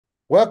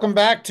Welcome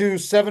back to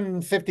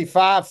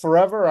 755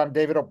 Forever. I'm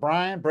David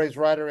O'Brien, Braves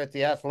writer at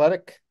The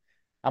Athletic.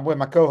 I'm with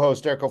my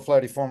co-host, Eric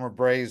O'Flaherty, former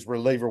Braves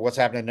reliever. What's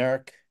happening,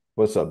 Eric?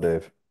 What's up,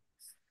 Dave?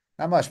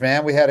 Not much,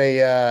 man. We had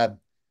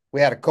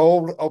a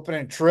cold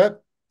opening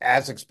trip,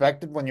 as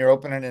expected when you're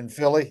opening in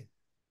Philly.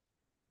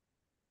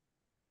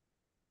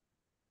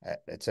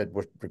 It said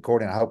we're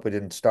recording. I hope we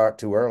didn't start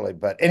too early.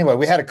 But anyway,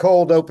 we had a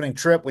cold opening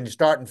trip when you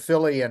start in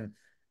Philly and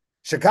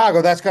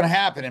Chicago. That's going to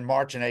happen in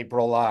March and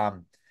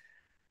April.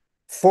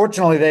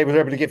 Fortunately, they were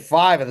able to get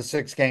five of the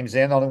six games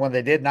in. The only one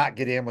they did not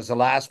get in was the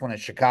last one in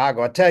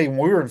Chicago. I tell you, when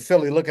we were in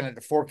Philly looking at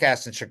the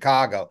forecast in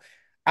Chicago,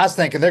 I was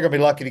thinking they're going to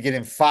be lucky to get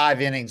in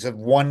 5 innings of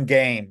one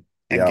game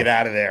and Yeah. get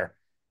out of there.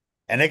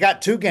 And they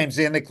got two games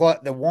in.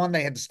 The one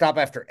they had to stop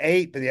after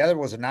eight, but the other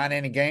was a 9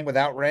 inning game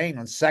without rain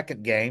on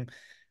second game.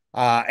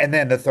 And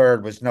then the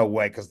third was no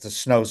way because the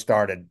snow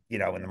started, in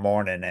the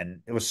morning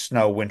and it was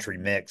snow wintry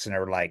mix. And they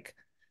were like,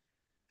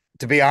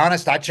 to be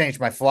honest, I changed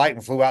my flight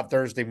and flew out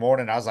Thursday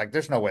morning. I was like,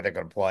 there's no way they're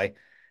going to play.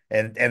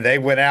 And they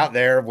went out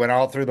there, went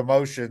all through the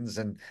motions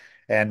and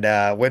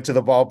went to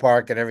the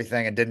ballpark and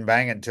everything and didn't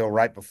bang it until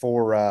right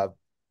before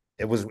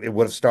it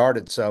would have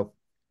started. So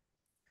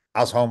I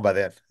was home by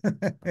then.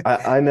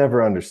 I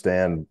never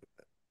understand.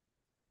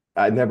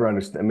 I never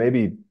understand.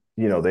 Maybe,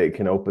 they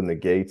can open the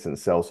gates and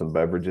sell some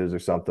beverages or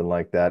something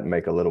like that and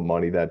make a little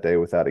money that day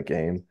without a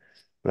game.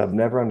 But I've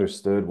never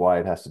understood why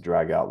it has to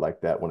drag out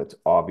like that when it's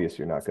obvious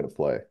you're not going to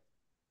play.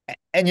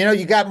 And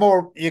you got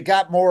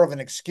more of an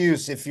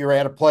excuse if you're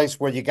at a place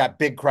where you got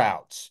big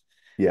crowds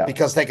Yeah.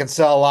 because they can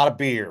sell a lot of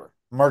beer,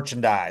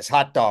 merchandise,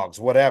 hot dogs,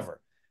 whatever.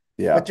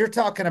 Yeah. But you're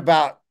talking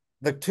about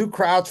the two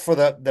crowds for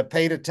the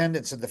paid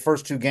attendance at the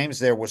first two games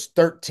there was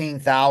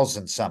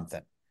 13,000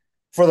 something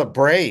for the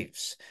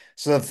Braves.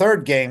 So the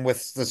third game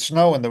with the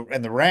snow and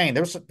the rain,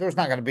 there's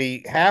not going to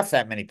be half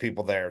that many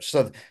people there.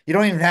 So you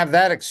don't even have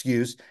that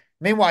excuse.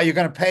 Meanwhile, you're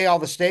going to pay all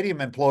the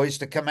stadium employees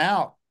to come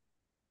out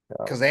Yeah.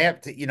 because they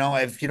have to,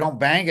 if you don't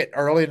bang it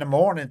early in the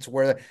morning to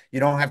where you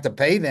don't have to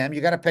pay them,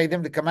 you got to pay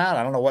them to come out.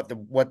 I don't know what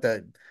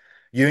the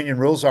union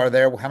rules are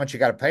there, how much you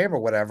got to pay them or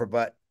whatever,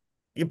 but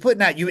you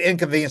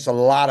inconvenience a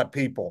lot of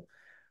people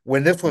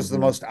when this was the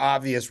Mhm. most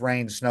obvious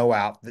rain snow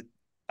out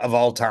of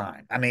all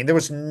time. I mean, there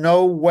was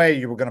no way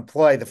you were going to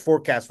play. The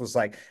forecast was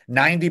like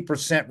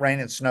 90% rain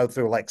and snow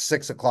through like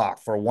 6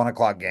 o'clock for a 1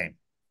 o'clock game.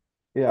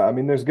 Yeah. I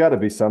mean, there's got to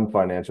be some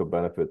financial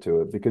benefit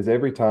to it because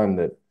every time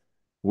that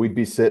we'd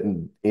be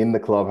sitting in the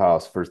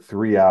clubhouse for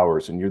 3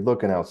 hours and you're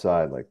looking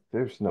outside, like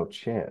there's no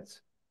chance,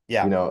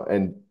 Yeah.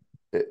 and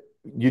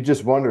you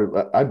just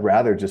wonder, I'd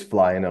rather just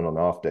fly in on an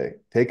off day,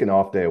 take an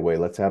off day away.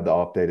 Let's have the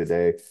off day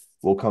today.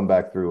 We'll come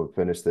back through and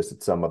finish this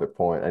at some other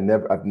point.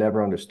 I've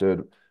never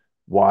understood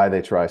why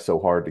they try so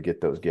hard to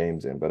get those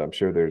games in, but I'm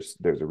sure there's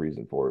a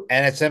reason for it.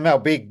 And it's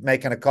MLB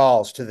making the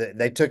calls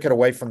they took it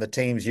away from the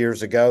teams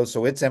years ago.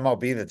 So it's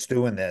MLB that's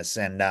doing this.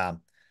 And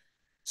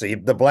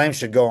the blame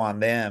should go on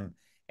them.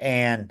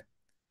 And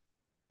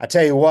I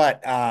tell you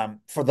what,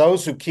 for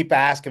those who keep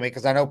asking me,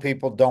 because I know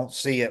people don't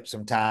see it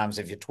sometimes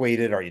if you tweet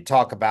it or you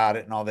talk about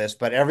it and all this,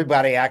 but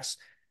everybody acts.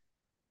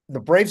 The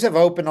Braves have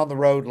opened on the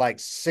road like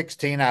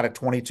 16 out of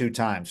 22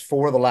 times,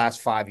 four of the last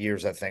 5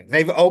 years, I think.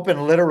 They've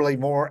opened literally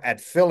more at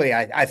Philly.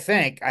 I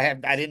think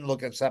I didn't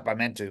look this up. I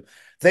meant to.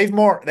 They've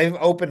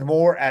opened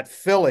more at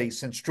Philly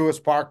since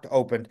Truist Park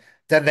opened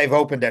than they've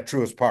opened at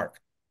Truist Park.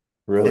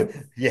 Really?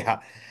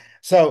 Yeah.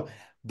 So,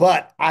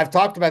 but I've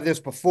talked about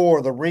this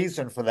before. The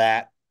reason for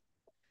that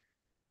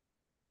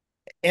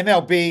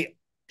MLB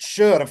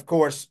should, of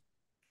course,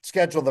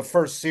 schedule the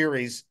first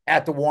series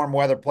at the warm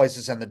weather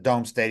places and the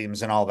dome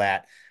stadiums and all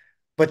that.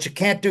 But you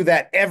can't do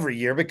that every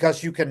year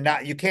because you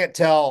can't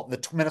tell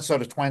the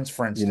Minnesota Twins,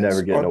 for You never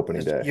instance, get an or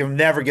opening day. you'll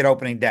never get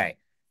opening day.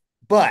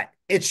 But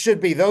it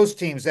should be those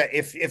teams that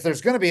if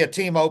there's going to be a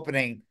team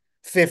opening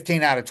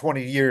 15 out of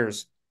 20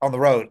 years on the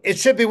road, it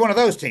should be one of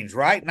those teams,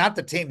 right? Not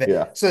the team that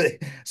Yeah.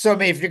 so I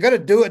mean, if you're going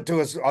to do it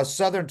to a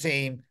southern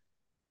team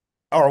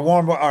or a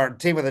warm or a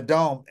team with a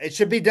dome, it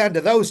should be done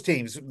to those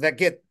teams that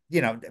get.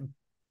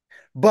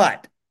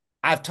 But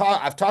I've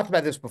talked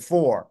about this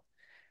before.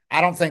 I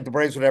don't think the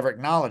Braves would ever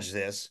acknowledge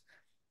this,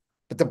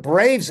 but the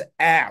Braves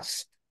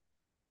asked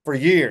for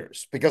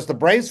years because the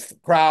Braves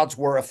crowds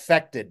were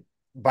affected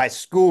by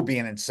school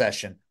being in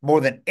session more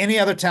than any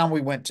other town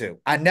we went to.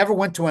 I never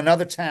went to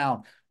another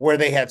town where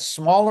they had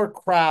smaller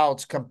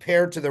crowds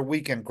compared to their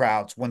weekend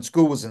crowds when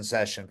school was in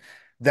session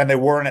than they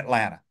were in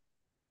Atlanta.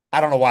 I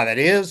don't know why that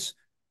is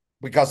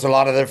because a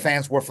lot of their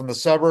fans were from the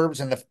suburbs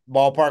and the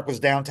ballpark was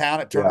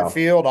downtown at Turner Yeah.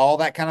 Field, all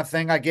that kind of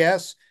thing, I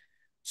guess.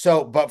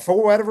 So, but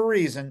for whatever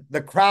reason, the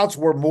crowds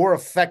were more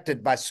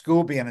affected by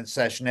school being in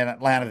session in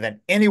Atlanta than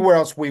anywhere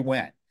else we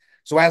went.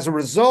 So as a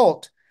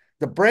result,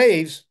 the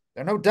Braves,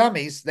 they're no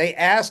dummies. They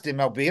asked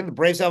MLB, and the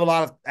Braves have a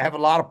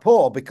lot of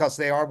pull because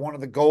they are one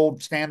of the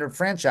gold standard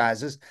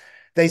franchises.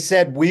 They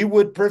said we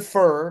would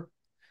prefer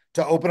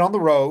to open on the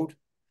road,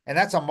 and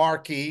that's a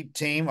marquee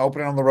team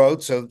opening on the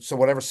road. So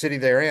whatever city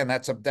they're in,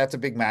 that's a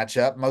big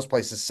matchup. Most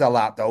places sell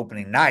out the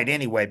opening night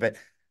anyway, but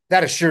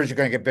that assures you're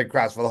going to get big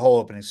crowds for the whole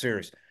opening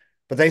series.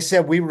 but they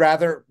said we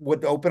rather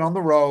would open on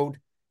the road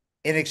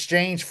in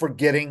exchange for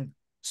getting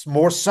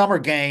more summer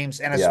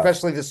games and Yeah.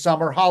 especially the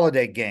summer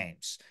holiday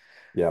games.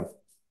 Yeah.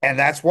 And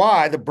that's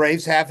why the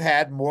Braves have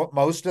had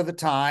most of the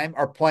time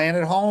are playing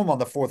at home on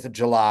the 4th of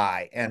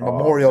July and Oh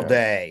Memorial man.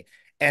 Day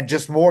and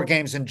just more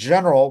games in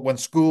general when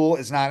school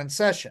is not in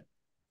session.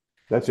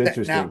 That's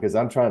interesting Now, because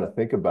I'm trying to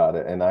think about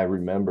it, and I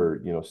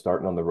remember,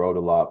 starting on the road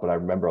a lot, but I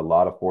remember a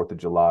lot of Fourth of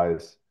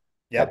July's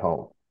at yep,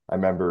 home. I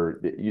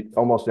remember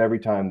almost every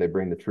time they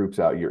bring the troops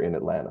out, you're in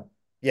Atlanta.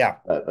 yeah.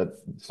 At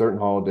certain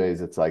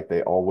holidays, it's like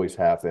they always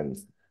happen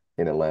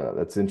in Atlanta.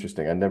 That's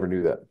interesting. I never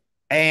knew that.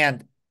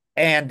 And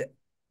and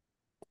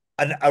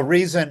a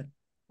reason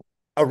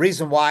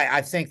why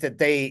I think that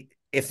they,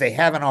 if they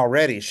haven't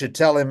already, should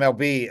tell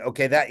MLB,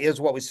 okay, that is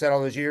what we said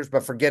all those years,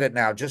 but forget it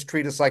now. Just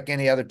treat us like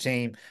any other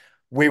team.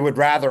 We would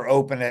rather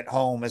open at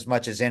home as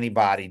much as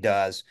anybody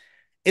does,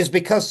 is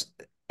because,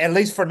 at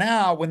least for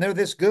now, when they're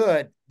this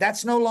good,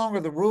 that's no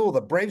longer the rule.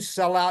 The Braves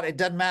sell out. It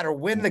doesn't matter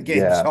when the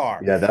games Yeah,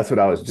 are. yeah, that's what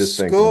I was just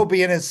School thinking.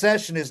 being in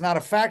session is not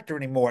a factor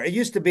anymore. It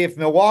used to be if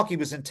Milwaukee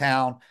was in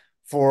town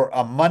for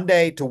a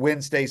Monday to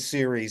Wednesday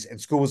series and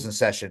school was in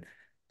session,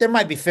 there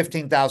might be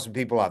 15,000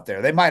 people out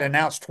there. They might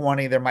announce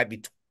 20, there might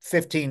be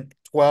 15,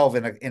 12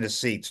 in the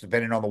seats,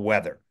 depending on the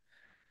weather.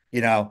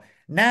 You know,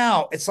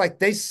 now it's like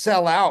they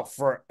sell out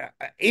for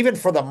even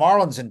for the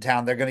Marlins in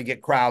town, they're going to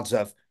get crowds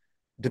of,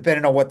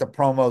 depending on what the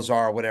promos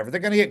are or whatever, they're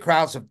going to get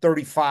crowds of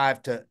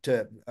 35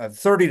 to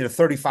 30 to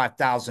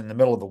 35,000 in the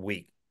middle of the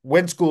week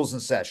when school's in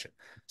session.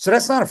 So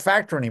that's not a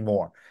factor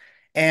anymore.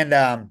 And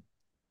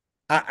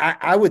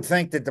I would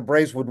think that the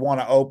Braves would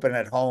want to open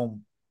at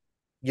home,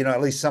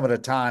 at least some of the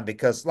time,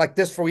 because like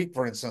this week,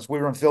 for instance, we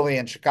were in Philly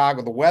and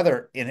Chicago. The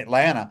weather in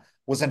Atlanta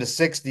was in the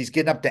 60s,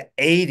 getting up to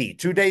 80.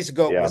 2 days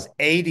ago, it Yeah, was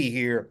 80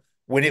 here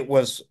when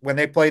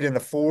they played in the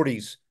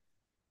 40s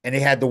and they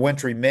had the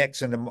wintry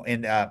mix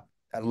in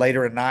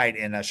later at night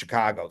in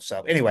Chicago.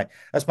 So anyway,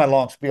 that's my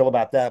long spiel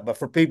about that. But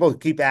for people who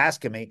keep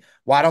asking me,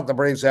 why don't the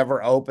Braves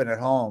ever open at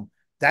home?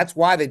 That's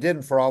why they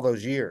didn't for all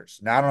those years.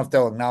 Now I don't know if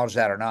they'll acknowledge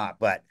that or not,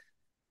 but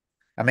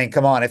I mean,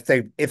 come on, if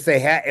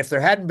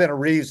there hadn't been a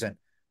reason,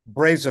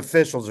 Braves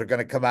officials are going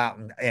to come out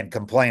and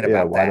complain yeah.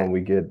 about Why that. don't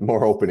we get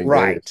more opening days?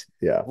 Right,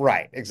 Yeah,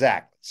 right,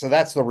 exactly. So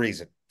that's the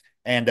reason.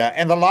 And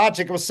the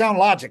logic, it was sound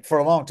logic for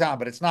a long time,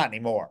 but it's not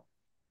anymore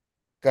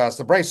because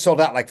the Braves sold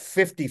out like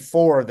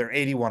 54 of their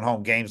 81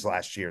 home games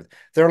last year.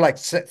 They're like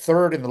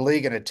third in the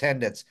league in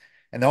attendance.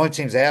 And the only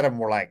teams ahead of them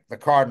were like the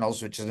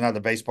Cardinals, which is another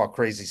baseball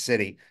crazy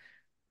city.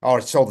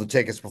 Already sold the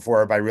tickets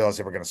before everybody realized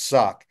they were going to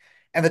suck.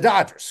 And the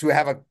Dodgers, who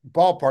have a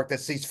ballpark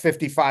that seats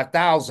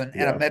 55,000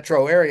 and a yeah,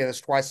 metro area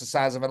that's twice the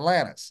size of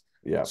Atlanta's.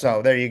 yeah.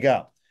 So there you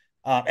go.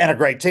 And a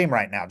great team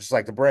right now, just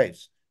like the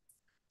Braves.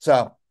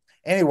 So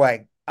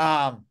anyway,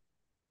 I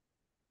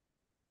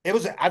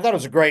thought it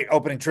was a great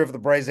opening trip for the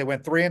Braves. They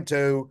went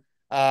 3-2.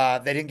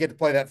 They didn't get to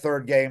play that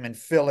third game in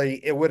Philly.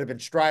 It would have been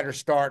Strider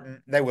starting.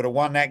 They would have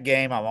won that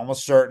game, I'm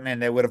almost certain,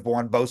 and they would have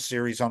won both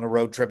series on the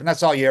road trip. And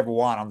that's all you ever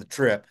want on the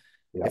trip.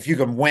 Yeah. If you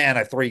can win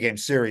a 3-game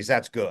series,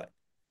 that's good.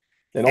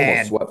 And almost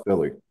And swept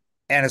Philly.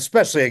 and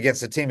especially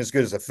against a team as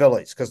good as the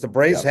Phillies, because the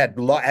Braves Yeah.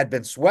 had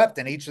been swept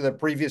in each of the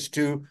previous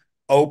two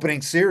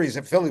opening series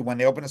at Philly when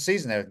they opened the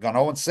season. They'd gone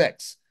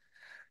 0-6.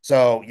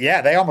 So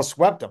yeah, they almost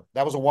swept them.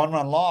 That was a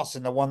one-run loss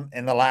in the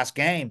last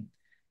game.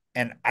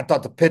 And I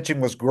thought the pitching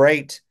was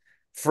great.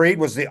 Fried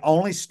was the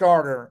only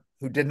starter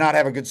who did not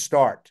have a good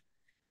start.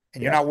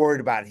 And you're Yeah. not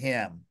worried about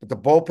him. But the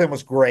bullpen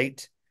was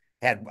great.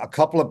 Had a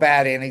couple of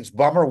bad innings.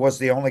 Bummer was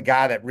the only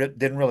guy that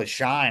didn't really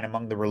shine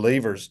among the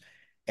relievers,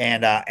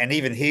 and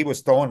even he was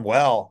throwing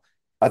well.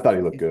 I thought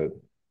he looked good.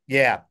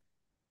 Yeah,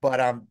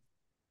 but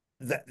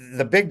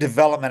the big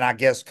development, I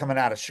guess, coming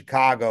out of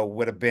Chicago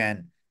would have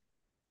been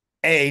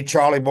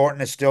Charlie Morton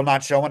is still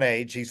not showing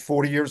age. He's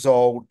 40 years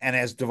old. And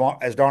as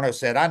Darno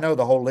said, I know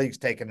the whole league's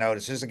taking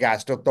notice. There's a guy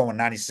still throwing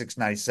 96,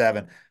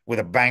 97 with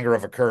a banger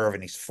of a curve,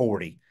 and he's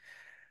 40.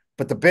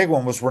 But the big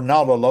one was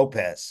Ronaldo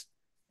Lopez.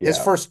 His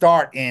Yeah. first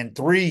start in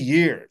 3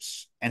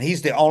 years. And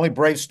he's the only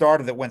Brave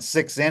starter that went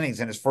 6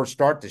 innings in his first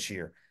start this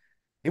year.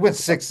 He went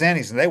 6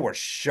 innings and they were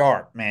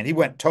sharp, man. He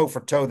went toe for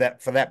toe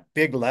for that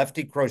big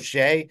lefty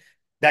Crochet.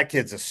 That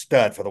kid's a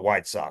stud for the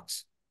White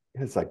Sox.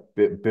 It's like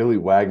Billy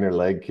Wagner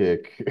leg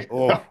kick. I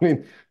Oh,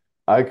 mean,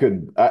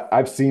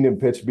 I've seen him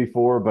pitch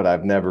before, but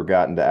I've never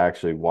gotten to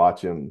actually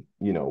watch him,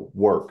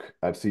 work.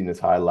 I've seen his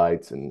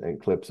highlights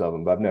and clips of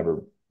him, but I've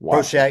never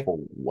watched a Crochet.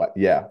 full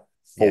Yeah,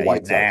 he's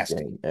White Sox nasty.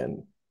 game.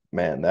 And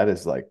man, that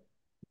is like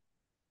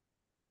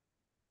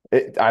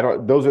I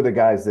don't, those are the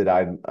guys that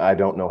I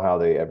don't know how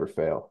they ever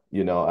fail.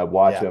 I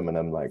watch Yeah. them and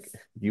I'm like,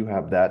 you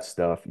have that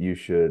stuff, you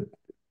should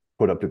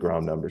put up the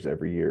ground numbers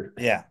every year.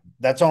 Yeah.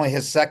 That's only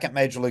his second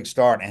major league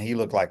start, and he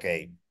looked like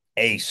a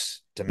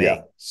ace to Yeah.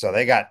 me. So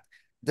they got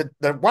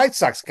the White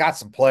Sox got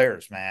some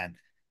players, man.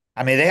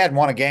 I mean, they hadn't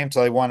won a game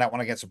till they won that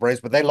one against the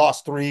Braves, but they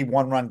lost 3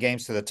 one-run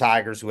games to the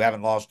Tigers, who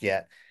haven't lost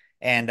yet.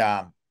 And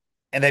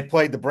they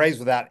played the Braves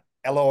without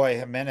Eloy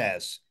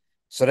Jimenez.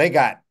 So they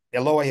got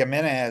Eloy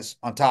Jimenez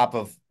on top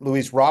of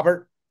Luis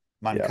Robert,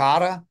 Yeah.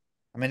 Moncada.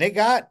 I mean, they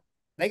got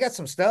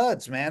some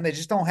studs, man. They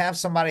just don't have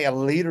somebody, a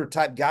leader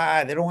type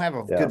guy. They don't have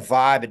a good Yeah.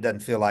 vibe, it doesn't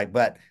feel like,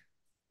 but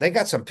they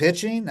got some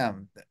pitching.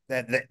 And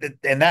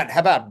that, how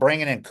about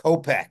bringing in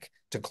Kopech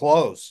to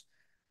close?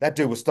 That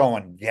dude was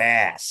throwing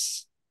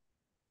gas.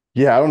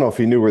 Yeah, I don't know if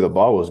he knew where the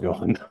ball was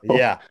going though.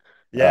 Yeah.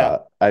 Yeah.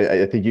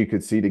 I think you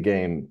could see the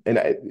game, and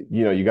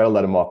you got to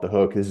let him off the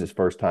hook. This is his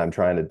first time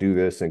trying to do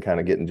this and kind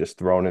of getting just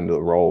thrown into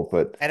the role.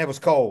 But And it was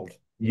cold.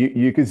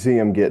 you could see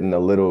him getting a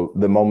little.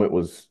 The moment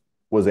was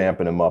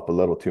amping him up a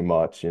little too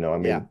much. I Yeah.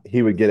 mean,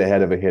 he would get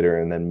ahead of a hitter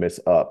and then miss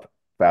up,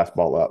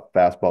 fastball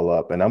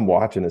up, and I'm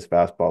watching his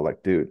fastball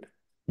like, dude,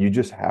 you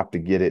just have to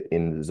get it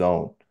in the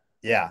zone.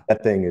 Yeah.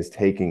 That thing is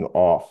taking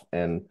off,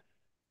 and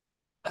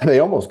they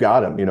almost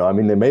got him. I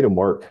mean, they made him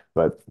work,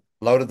 but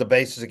Loaded the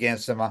bases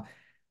against him.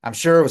 I'm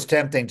sure it was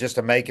tempting just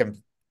to make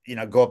him,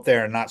 go up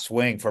there and not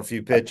swing for a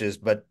few pitches,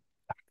 but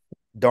I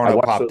Darno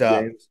watch popped those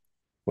up. games.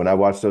 When I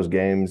watch those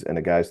games and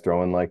a guy's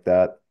throwing like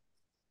that,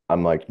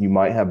 I'm like, you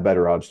might have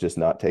better odds just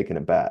not taking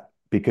a bat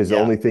because the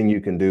Yeah. only thing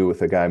you can do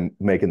with a guy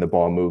making the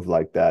ball move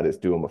like that is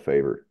do him a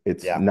favor.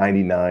 It's Yeah.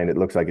 99. It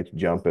looks like it's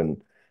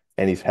jumping,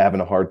 and he's having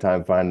a hard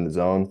time finding the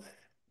zone.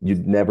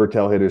 You'd never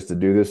tell hitters to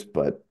do this,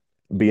 but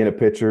being a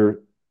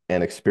pitcher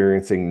and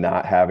experiencing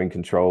not having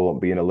control and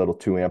being a little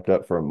too amped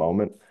up for a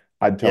moment,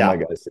 I'd tell my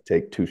Yeah. guys to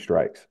take two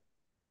strikes.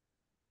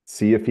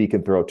 See if he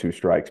can throw two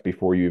strikes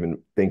before you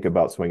even think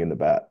about swinging the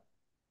bat.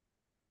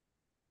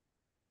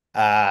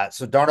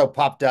 So Darno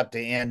popped up to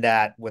end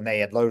that when they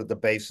had loaded the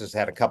bases,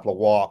 had a couple of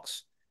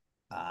walks.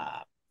 Uh,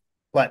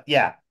 but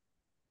yeah,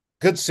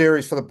 good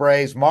series for the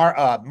Braves.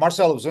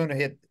 Marcell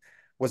Ozuna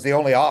was the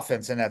only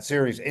offense in that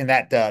series in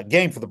that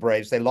game for the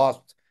Braves. They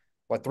lost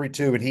what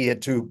 3-2, and he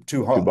hit two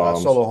Two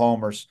bombs. solo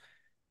homers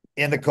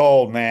in the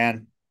cold.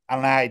 Man, I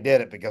don't know how he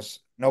did it because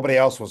nobody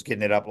else was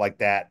getting it up like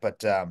that,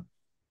 but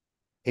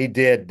he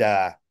did.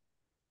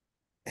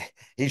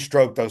 He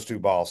stroked those two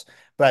balls,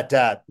 but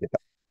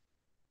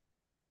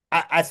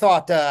I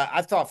thought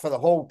for the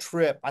whole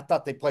trip, I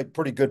thought they played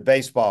pretty good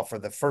baseball for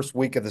the first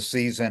week of the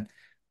season.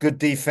 Good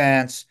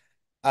defense.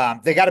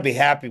 They got to be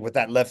happy with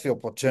that left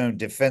field platoon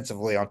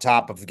defensively, on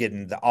top of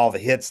getting all the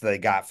hits they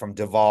got from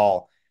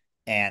Duvall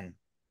and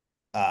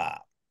uh,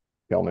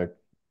 Kelnick.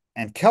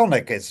 and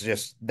Kelnick. Is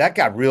just, that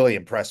guy really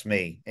impressed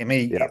me. I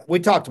mean, Yeah. we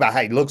talked about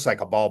how he looks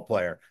like a ball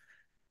player,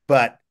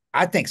 but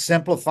I think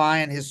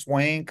simplifying his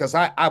swing, because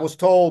I was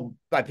told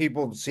by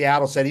people in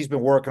Seattle, said he's been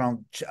working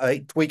on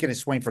tweaking his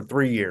swing for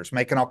 3 years,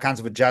 making all kinds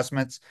of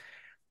adjustments.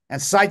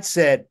 And Seitz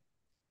said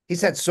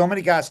he's had so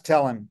many guys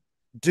tell him,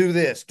 do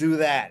this, do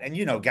that. And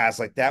guys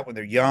like that when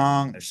they're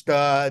young, they're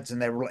studs,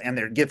 and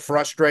they get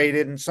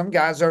frustrated. And some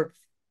guys are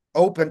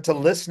open to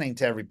listening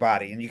to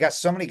everybody. And you got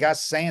so many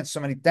guys saying so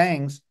many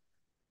things,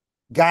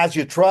 guys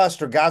you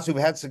trust or guys who've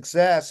had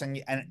success,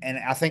 and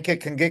I think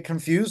it can get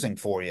confusing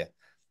for you.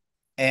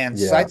 And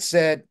Yeah. Seitz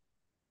said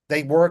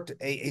they worked.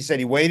 He said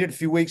he waited a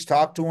few weeks,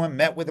 talked to him,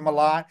 met with him a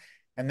lot,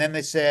 and then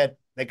they said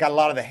they got a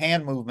lot of the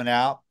hand movement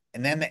out.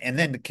 And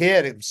then the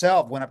kid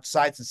himself went up to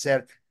Seitz and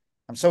said,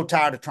 "I'm so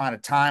tired of trying to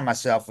time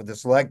myself with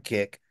this leg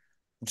kick.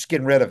 I'm just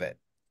getting rid of it."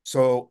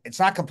 So it's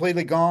not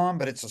completely gone,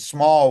 but it's a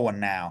small one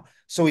now.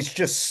 So he's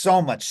just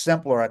so much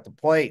simpler at the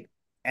plate,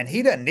 and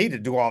he doesn't need to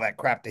do all that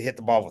crap to hit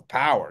the ball with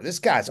power. This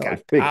guy's No, he's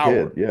got a big kid.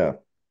 power. Yeah.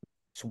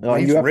 So No,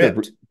 and you he's have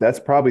to, ripped. that's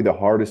probably the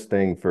hardest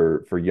thing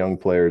for young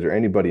players or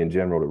anybody in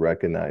general to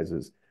recognize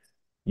is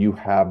you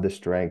have the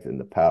strength and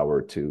the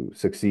power to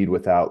succeed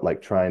without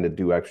like trying to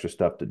do extra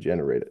stuff to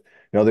generate it.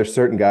 There's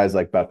certain guys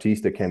like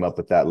Bautista came up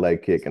with that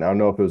leg kick, and I don't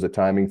know if it was a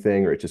timing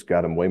thing or it just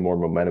got him way more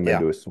momentum Yeah,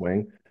 into his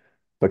swing.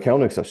 But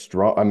Kelnick's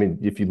I mean,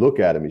 if you look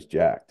at him, he's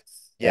jacked.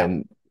 yeah,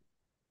 And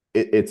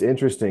it's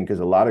interesting because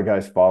a lot of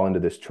guys fall into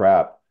this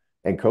trap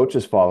and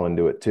coaches fall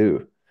into it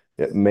too.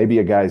 Maybe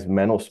a guy's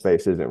mental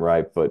space isn't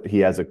right, but he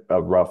has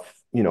a rough,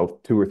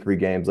 2 or 3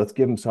 games. Let's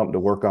give him something to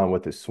work on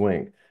with his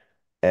swing.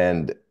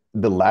 And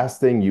the last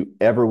thing you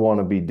ever want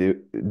to be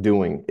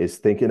doing is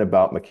thinking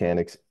about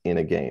mechanics in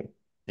a game.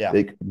 yeah,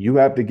 You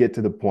have to get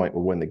to the point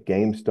where when the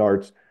game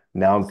starts,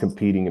 now I'm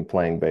competing and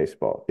playing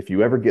baseball. If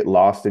you ever get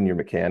lost in your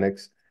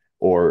mechanics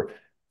or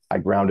I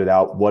grounded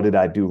out, what did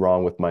I do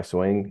wrong with my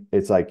swing?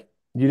 It's like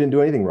you didn't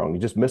do anything wrong. You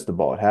just missed the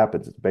ball. It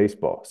happens. It's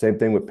baseball. Same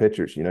thing with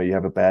pitchers. You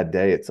have a bad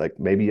day. It's like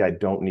maybe I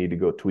don't need to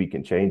go tweak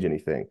and change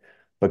anything.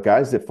 But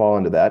guys that fall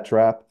into that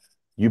trap,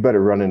 you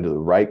better run into the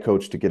right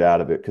coach to get out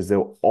of it because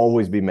they'll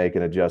always be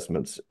making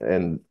adjustments.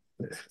 And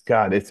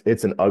God,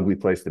 it's an ugly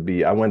place to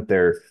be. I went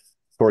there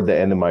toward the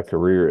end of my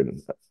career,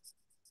 and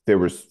there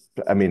was,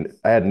 I mean,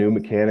 I had new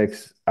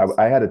mechanics.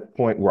 I had a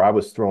point where I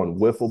was throwing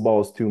wiffle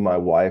balls to my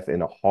wife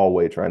in a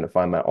hallway trying to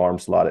find my arm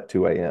slot at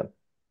 2 a.m.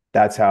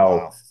 That's how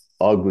wow,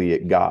 ugly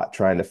it got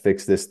trying to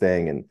fix this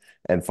thing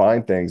and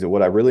find things. And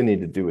what I really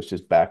need to do is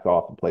just back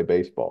off and play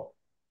baseball.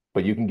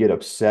 But you can get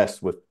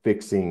obsessed with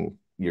fixing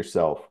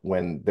yourself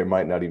when there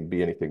might not even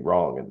be anything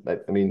wrong. And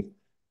I mean,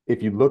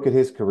 if you look at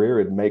his career,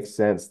 it makes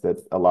sense that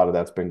a lot of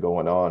that's been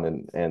going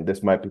on, and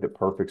this might be the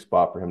perfect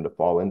spot for him to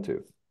fall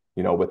into.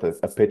 With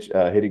a pitch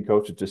hitting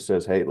coach that just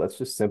says, "Hey, let's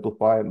just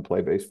simplify it and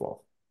play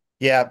baseball."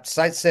 Yeah,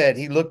 Sight said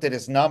he looked at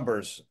his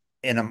numbers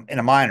in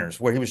a minors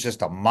where he was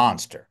just a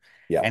monster.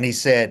 Yeah, And he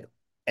said,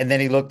 and then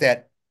he looked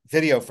at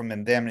video from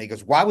him then and he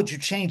goes, why would you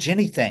change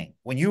anything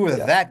when you were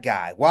yeah, that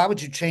guy? Why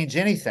would you change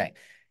anything?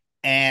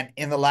 And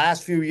in the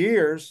last few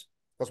years,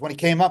 because when he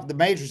came up in the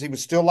majors, he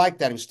was still like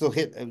that. He was still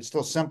hit, it was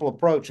still a simple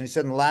approach. And he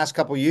said in the last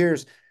couple of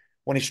years,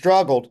 when he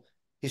struggled,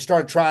 he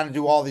started trying to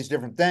do all these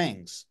different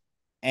things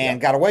yeah.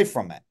 and got away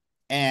from it.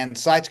 And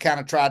Seitz kind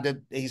of tried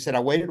to, he said,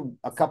 I waited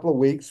a couple of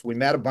weeks. We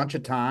met a bunch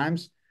of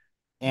times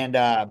and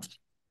got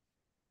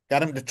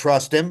him to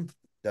trust him.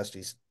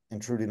 Dusty's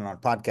intruding on our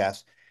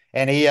podcast.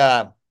 And he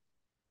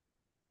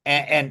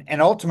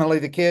and ultimately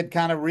the kid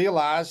kind of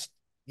realized,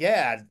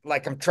 yeah,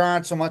 like I'm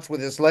trying so much with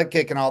this leg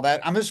kick and all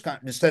that. I'm just going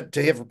to instead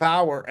to hit for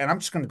power, and I'm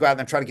just going to go out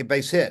there and try to get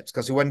base hits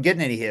because he wasn't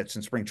getting any hits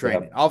in spring Yeah.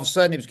 training. All of a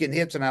sudden, he was getting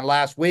hits in that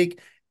last week,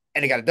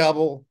 and he got a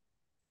double,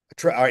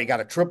 or he got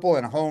a triple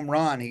and a home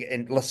run.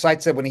 And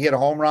Sight said when he hit a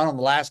home run on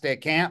the last day of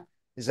camp,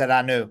 he said,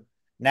 I knew.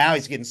 Now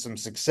he's getting some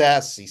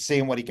success. He's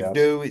seeing what he can Yeah.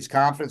 do. His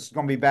confidence is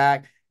going to be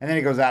back. And then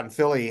he goes out in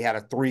Philly. He had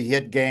a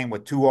 3-hit game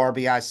with 2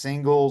 RBI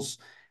singles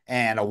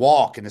and a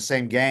walk in the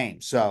same game.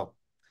 So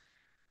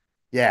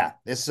yeah,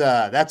 it's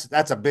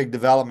that's a big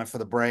development for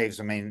the Braves.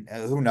 I mean,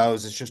 who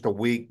knows? It's just a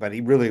week, but he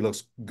really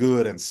looks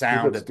good and He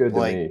sound looks at the good to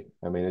plate. me.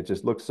 I mean, it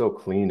just looks so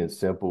clean and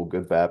simple,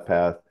 good bat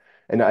path.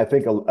 And I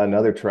think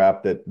another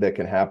trap that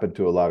can happen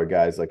to a lot of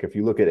guys, like if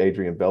you look at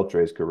Adrian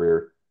Beltre's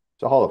career,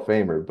 it's a Hall of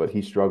Famer, but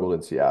he struggled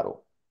in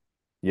Seattle.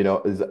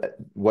 Is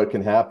what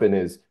can happen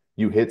is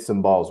you hit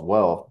some balls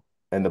well,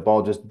 and the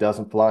ball just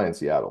doesn't fly in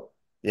Seattle.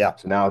 Yeah,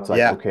 So now it's like,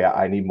 yeah. okay,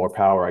 I need more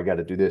power. I got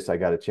to do this. I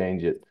got to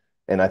change it.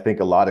 And I think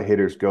a lot of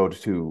hitters go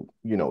to,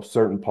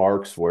 certain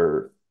parks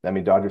where, I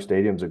mean, Dodger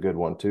Stadium's a good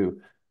one too.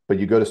 But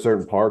you go to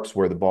certain parks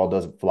where the ball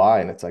doesn't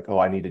fly and it's like, oh,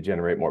 I need to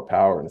generate more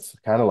power. And it's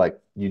kind of like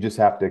you just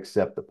have to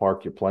accept the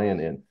park you're playing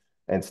in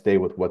and stay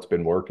with what's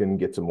been working,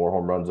 get some more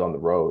home runs on the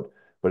road.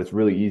 But it's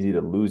really easy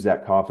to lose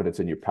that confidence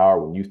in your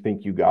power when you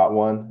think you got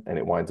one and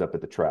it winds up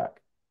at the track.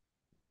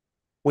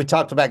 We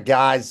talked about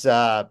guys.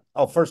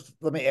 First,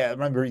 let me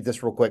read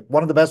this real quick.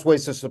 One of the best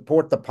ways to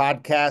support the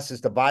podcast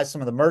is to buy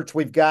some of the merch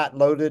we've got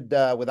loaded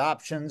with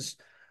options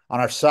on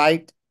our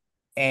site,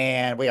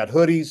 and we got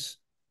hoodies,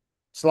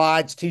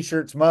 slides,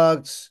 t-shirts,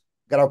 mugs,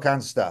 got all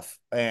kinds of stuff.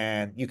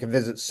 And you can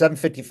visit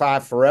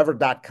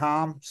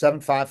 755forever.com,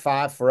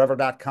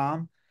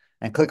 755forever.com,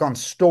 and click on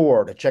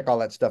store to check all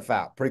that stuff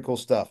out. Pretty cool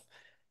stuff.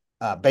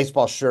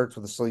 Baseball shirts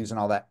with the sleeves and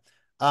all that.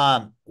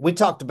 We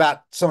talked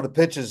about some of the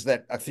pitches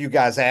that a few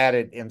guys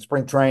added in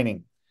spring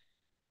training,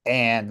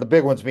 and the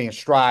big ones being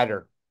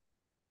Strider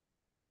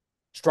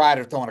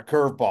throwing a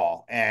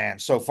curveball,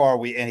 and so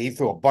far he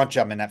threw a bunch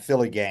of them in that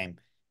Philly game.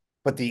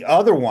 But the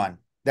other one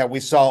that we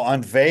saw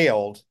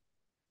unveiled,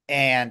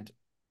 and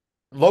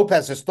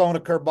Lopez has thrown a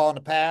curveball in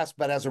the past,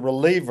 but as a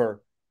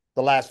reliever,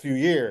 the last few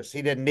years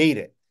he didn't need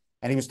it,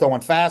 and he was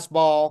throwing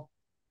fastball,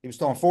 he was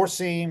throwing four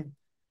seam,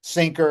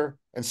 sinker,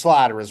 and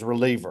slider as a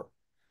reliever,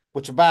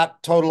 which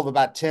about total of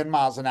about 10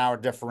 miles an hour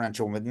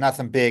differential with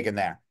nothing big in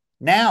there.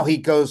 Now he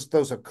throws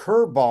a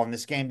curveball in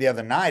this game the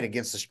other night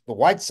against the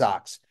White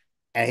Sox,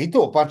 and he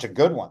threw a bunch of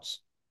good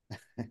ones.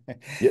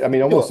 Yeah, I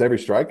mean, almost every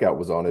strikeout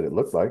was on it, it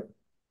looked like.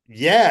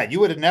 Yeah, you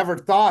would have never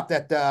thought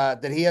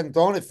that he hadn't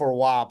thrown it for a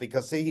while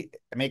because it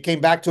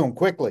came back to him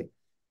quickly.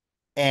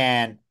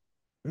 And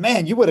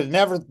man, you would have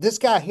never. This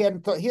guy he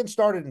hadn't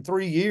started in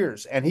 3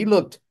 years, and he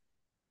looked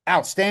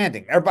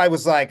outstanding. Everybody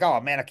was like, "Oh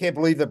man, I can't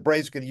believe the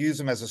Braves could use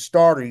him as a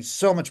starter. He's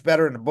so much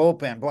better in the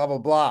bullpen." Blah blah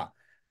blah.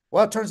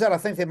 Well, it turns out I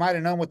think they might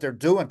have known what they're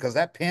doing because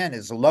that pen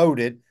is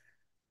loaded,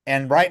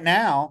 and right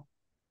now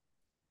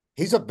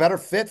he's a better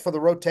fit for the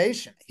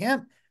rotation.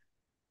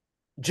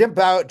 Jim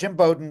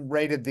Bowden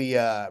rated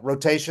the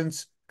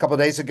rotations a couple of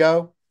days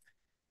ago,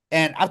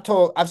 and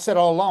I've said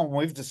all along when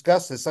we've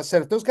discussed this. I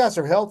said if those guys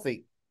are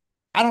healthy,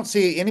 I don't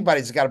see anybody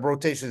that's got a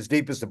rotation as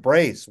deep as the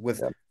Braves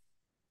with Yeah.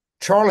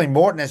 Charlie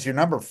Morton as your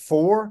number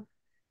 4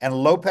 and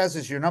Lopez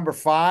as your number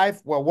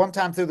 5. Well, one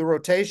time through the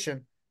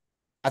rotation,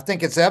 I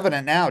think it's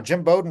evident now.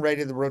 Jim Bowden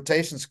rated the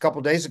rotations a couple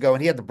of days ago,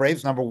 and he had the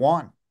Braves number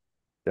 1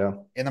 Yeah.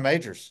 in the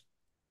majors.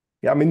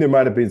 Yeah, I mean, there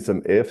might have been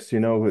some ifs,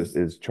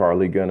 is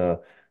Charlie gonna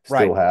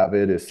still Right. have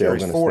it? Is Sale Sure,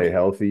 he's gonna stay 40.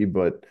 healthy?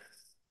 But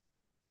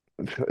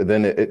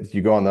then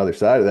you go on the other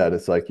side of that,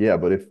 it's like, yeah,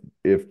 but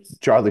if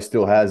Charlie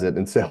still has it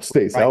and Sale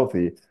stays Right.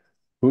 healthy,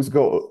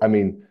 I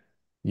mean,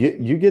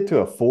 you get to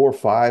a 4 or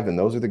 5, and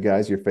those are the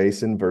guys you're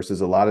facing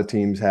versus a lot of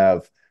teams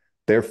have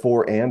their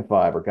 4 and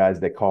 5 are guys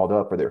they called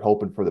up or they're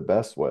hoping for the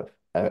best with.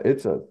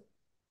 It's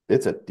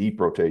a deep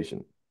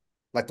rotation.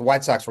 Like the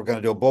White Sox were going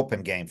to do a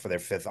bullpen game for their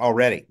 5th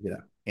already,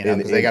 Yeah.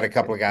 because they got a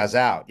couple of guys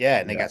out. Yeah,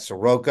 and they Yeah. got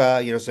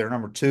Soroka, so they're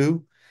number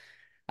 2.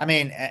 I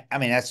mean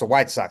that's the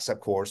White Sox, of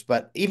course,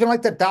 but even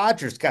like the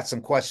Dodgers got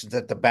some questions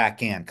at the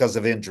back end because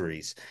of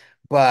injuries.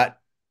 But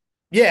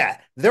yeah,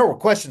 there were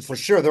questions for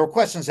sure. There were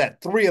questions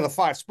at 3 of the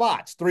 5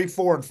 spots, 3,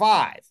 4, and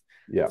 5.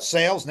 Yeah.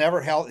 Sales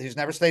never healthy. He's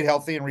never stayed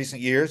healthy in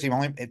recent years. He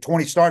only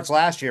 20 starts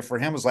last year. For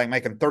him was like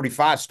making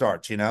 35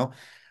 starts.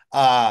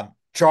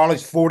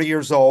 Charlie's 40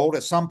 years old.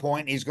 At some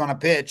point, he's going to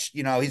pitch.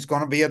 He's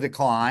going to be a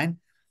decline.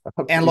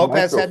 And He might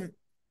Lopez throw. hadn't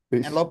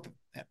and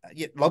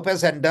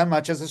Lopez hadn't done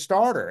much as a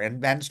starter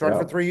and hadn't started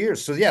Yeah, for 3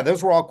 years. So yeah,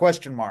 those were all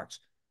question marks,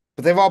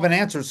 but they've all been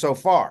answered so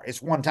far.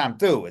 It's one time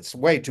through. It's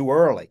way too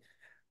early.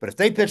 But if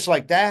they pitch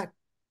like that,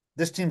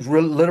 this team's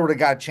really literally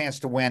got a chance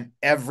to win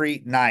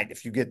every night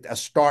if you get a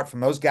start from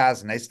those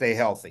guys and they stay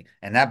healthy.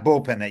 And that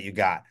bullpen that you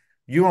got,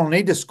 you don't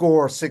need to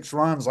score 6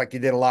 runs like you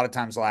did a lot of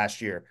times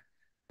last year,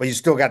 but you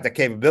still got the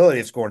capability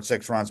of scoring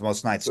 6 runs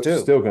most nights they're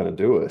too. still going to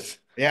do it.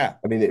 Yeah,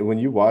 I mean, when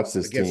you watch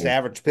this against team,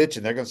 average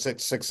pitching, they're going to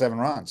six, 7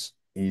 runs.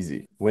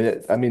 easy.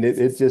 I mean,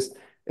 it's just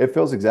it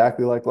feels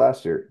exactly like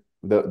last year.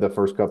 The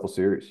first couple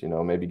series,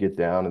 maybe get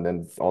down and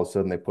then all of a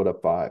sudden they put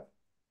up five.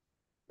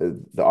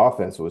 The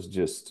offense was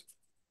just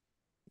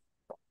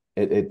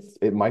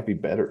it might be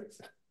better.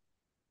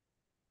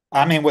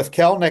 I mean, with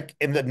Kelnick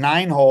in the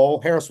 9 hole,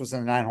 Harris was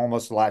in the 9 hole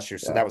most of last year,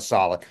 so Yeah, that was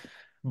solid.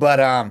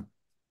 But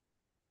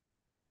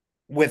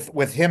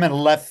with him in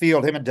left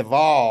field, him and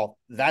Duvall,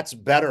 that's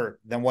better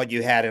than what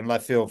you had in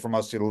left field for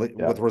most of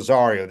yeah, with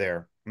Rosario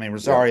there. I mean, yeah,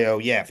 Rosario,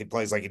 yeah, if he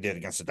plays like he did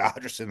against the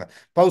Dodgers in the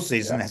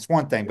postseason, yeah, that's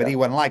one thing, but yeah, he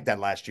wasn't like that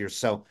last year.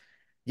 So,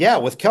 yeah,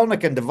 with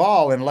Kelnick and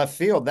Duvall in left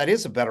field, that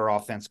is a better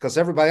offense because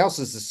everybody else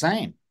is the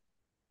same.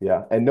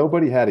 yeah. And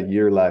nobody had a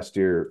year last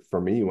year for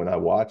me when I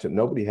watch it.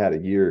 Nobody had a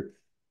year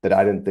that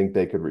I didn't think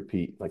they could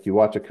repeat. Like you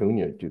watch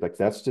Acuna, dude, like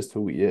that's just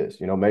who he is.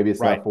 Maybe it's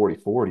not Right,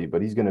 40-40,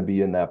 but he's going to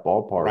be in that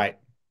ballpark. right.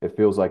 It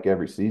feels like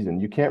every season.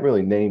 You can't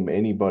really name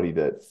anybody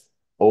that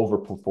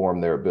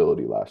overperformed their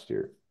ability last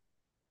year.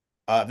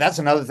 That's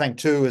another thing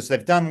too is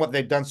they've done what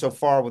they've done so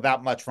far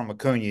without much from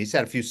Acuna. He's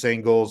had a few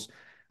singles,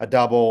 a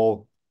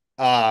double,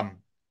 um,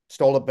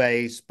 stole a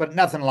base, but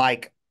nothing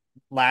like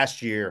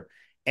last year.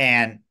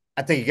 And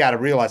I think you got to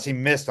realize he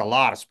missed a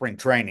lot of spring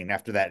training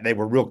after that. They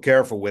were real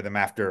careful with him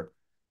after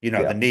the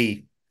Yeah.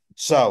 knee.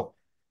 So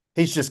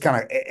he's just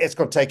kind of it's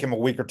going to take him a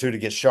week or two to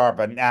get sharp.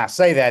 And I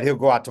say that he'll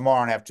go out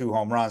tomorrow and have 2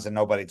 home runs and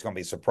nobody's going to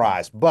be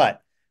surprised.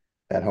 But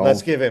At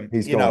let's home, give him,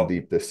 he's going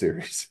deep this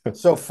series.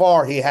 so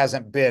far he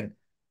hasn't been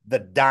the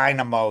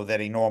dynamo that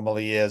he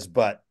normally is.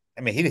 But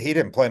I mean, he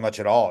didn't play much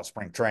at all at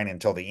spring training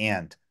until the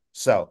end.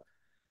 So,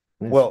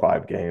 It's well,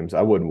 5 games.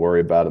 I wouldn't worry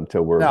about him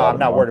till we're no, about I'm a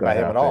not worried month and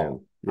a about him at half in.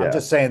 all. I'm Yeah.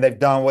 just saying they've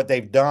done what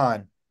they've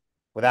done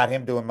without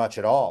him doing much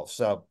at all.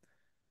 So,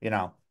 you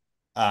know,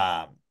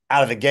 out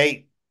of the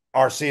gate,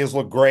 RC has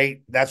looked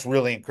great. That's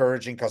really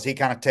encouraging because he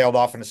kind of tailed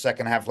off in the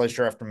second half last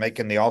year after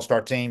making the All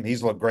Star team.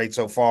 He's looked great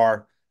so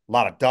far. A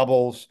lot of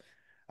doubles.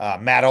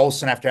 Matt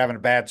Olson, after having a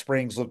bad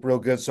spring's looked real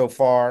good so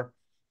far.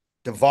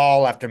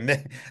 Duvall after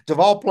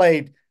Duvall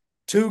played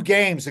 2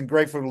 games in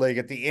Grapefruit League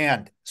at the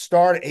end.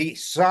 He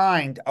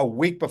signed a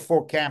week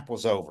before camp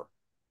was over,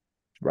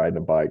 Riding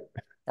a bike.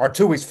 or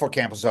 2 weeks before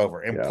camp was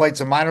over, and Yeah. played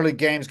some minor league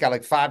games. Got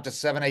like 5 to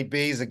 7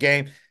 ABs a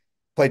game.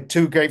 Played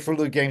 2 Grapefruit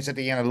League games at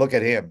the end, and look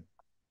at him.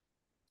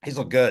 He's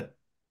looked good.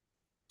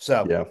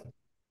 So Yeah.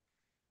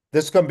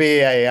 this is going to be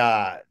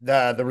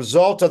the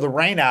result of the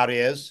rainout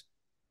is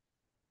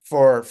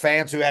for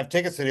fans who have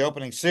tickets to the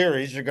opening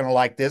series, you're going to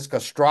like this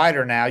because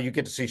Strider now, you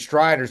get to see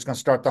Strider is going to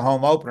start the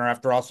home opener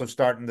after also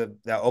starting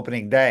the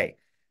opening day.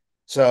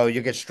 So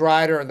you get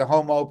Strider in the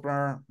home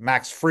opener,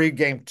 Max Fried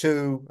game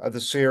 2 of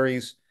the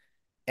series,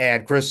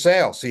 and Chris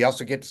Sale. So you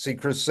also get to see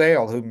Chris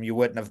Sale, whom you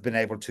wouldn't have been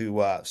able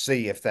to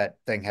see if that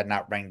thing had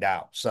not rained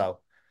out. So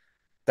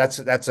that's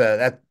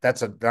a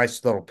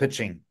nice little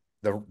pitching.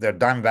 The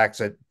Diamondbacks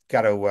that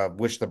got to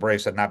wish the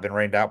Braves had not been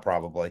rained out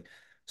probably.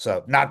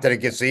 So not that it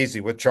gets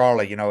easy with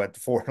Charlie, at the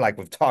 4 like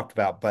we've talked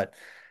about, but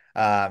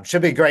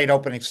should be a great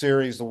opening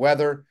series. The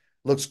weather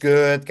looks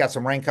good. Got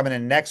some rain coming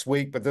in next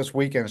week, but this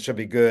weekend should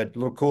be good. A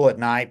little cool at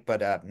night,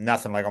 but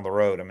nothing like on the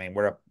road. I mean,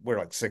 we're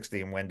like 60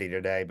 and windy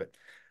today, but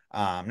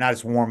not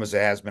as warm as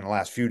it has been the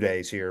last few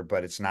days here.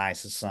 But it's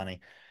nice. It's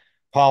sunny.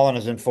 Pollen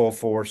is in full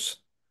force.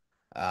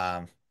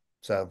 Um,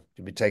 so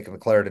you'll be taking the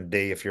Clarendon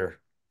D if you're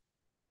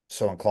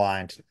so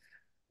inclined.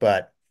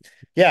 But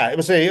yeah, it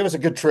was a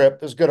good trip.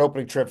 It was a good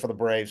opening trip for the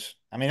Braves.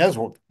 I mean,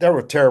 there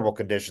were terrible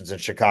conditions in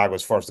Chicago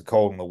as far as the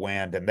cold and the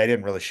wind, and they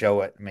didn't really show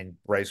it. I mean,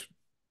 Braves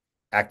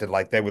acted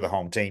like they were the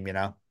home team.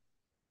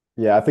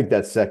 Yeah. I think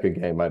that second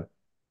game,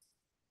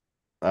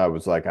 I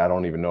was like, I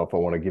don't even know if I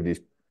want to give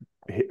these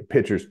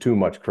pitchers too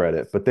much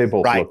credit, but they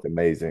both Right. looked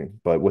amazing.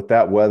 But with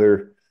that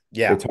weather,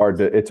 Yeah.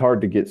 it's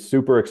hard to get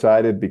super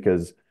excited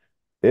because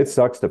it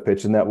sucks to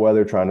pitch in that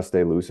weather, trying to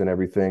stay loose and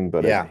everything. But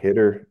as a Yeah.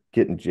 hitter,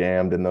 getting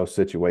jammed in those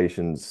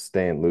situations,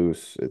 staying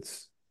loose,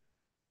 it's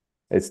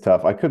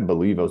tough. I couldn't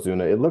believe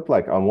Ozuna. It looked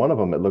like on one of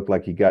them, it looked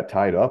like he got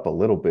tied up a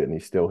little bit and he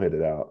still hit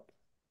it out.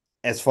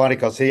 It's funny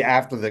because he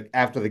after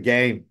the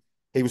game,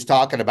 he was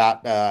talking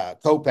about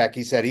Kopech.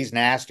 He said he's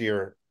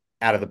nastier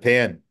out of the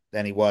pen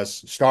than he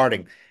was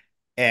starting.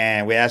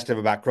 And we asked him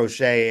about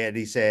Crochet, and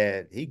he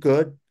said he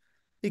good.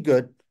 He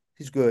good.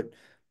 He's good.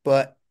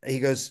 But he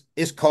goes,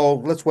 it's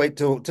cold. Let's wait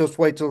till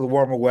the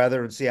warmer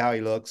weather and see how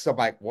he looks. So I'm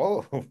like,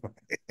 whoa.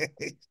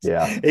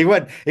 Yeah, he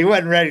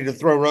wasn't ready to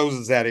throw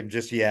roses at him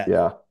just yet.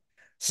 yeah,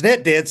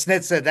 Snit did.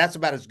 Snit said that's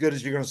about as good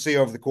as you're going to see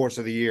over the course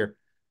of the year.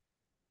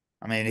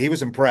 I mean, he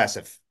was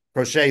impressive.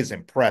 Crochet's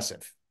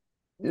impressive.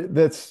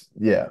 That's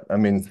yeah. I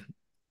mean,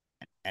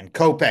 And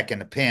Kopech in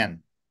the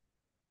pen,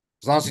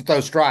 as long as he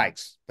throws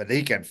strikes, but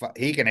he can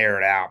air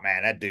it out,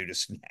 man. That dude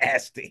is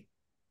nasty.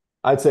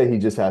 I'd say he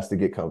just has to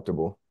get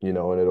comfortable, and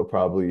it'll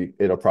probably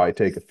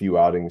take a few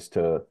outings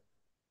to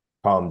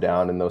calm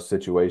down in those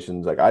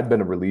situations. Like I'd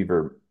been a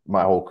reliever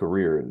my whole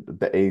career, and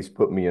the A's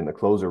put me in the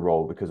closer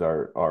role because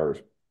our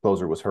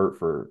closer was hurt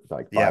for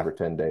like five Yeah, or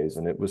 10 days,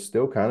 and it was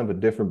still kind of a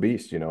different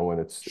beast, when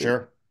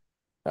sure.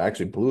 I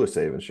actually blew a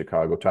save in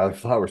Chicago. Tyler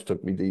Flowers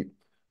took me deep.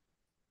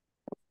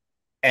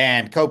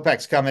 And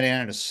Kopech's coming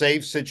in a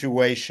safe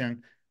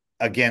situation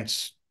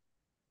against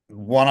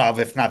one of,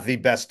 if not the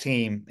best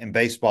team in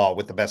baseball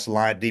with the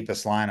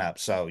deepest lineup.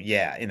 So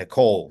yeah, in the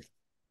cold,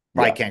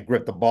 probably Yeah. can't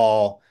grip the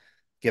ball,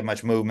 get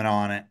much movement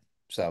on it.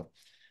 So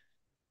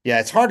yeah,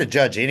 it's hard to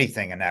judge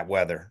anything in that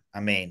weather.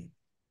 I mean,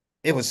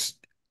 it was.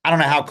 I don't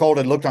know how cold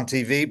it looked on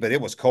TV, but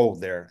it was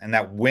cold there, and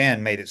that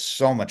wind made it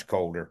so much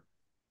colder.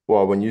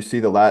 Well, when you see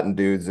the Latin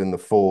dudes in the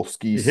full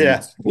ski Yeah,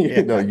 suits,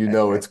 yeah,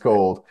 it's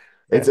cold.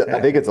 I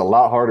think it's a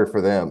lot harder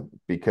for them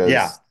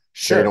yeah, because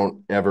they sure.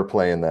 don't ever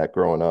play in that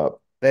growing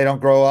up. They don't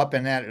grow up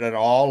in that at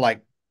all,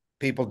 like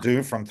people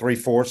do from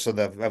three-fourths of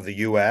the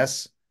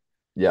U.S.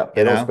 Yeah,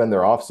 they You don't know, spend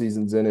their off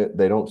seasons in it.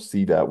 They don't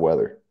see that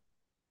weather.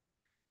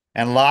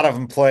 and a lot of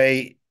them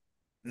play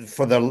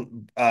for the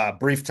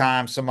brief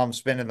time some of them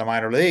spend in the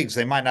minor leagues.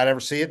 They might not ever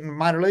see it in the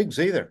minor leagues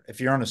either.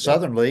 If you're in a Yep.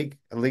 Southern League,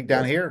 a league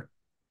down Yep. here,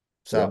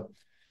 Yeah. so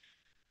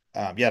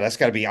yeah, that's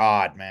got to be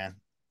odd, man.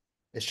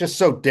 It's just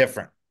so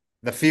different.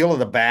 The feel of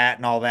the bat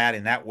and all that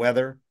in that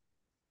weather,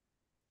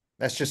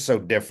 that's just so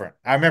different.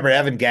 I remember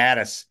Evan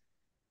Gaddis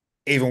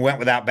even went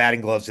without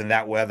batting gloves in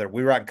that weather.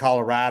 We were out in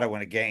Colorado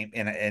in a game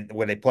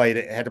when they played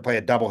it, had to play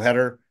a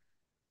doubleheader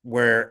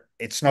where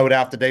it snowed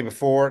out the day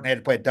before and they had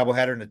to play a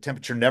doubleheader and the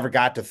temperature never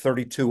got to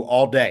 32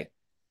 all day.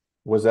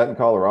 Was that in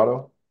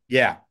Colorado?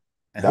 Yeah.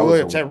 And That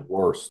was the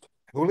worst.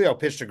 Julio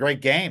pitched a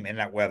great game in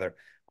that weather,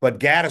 but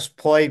Gaddis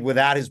played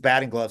without his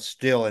batting gloves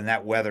still in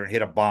that weather and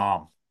hit a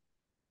bomb.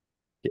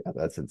 Yeah,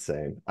 that's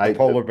insane. The I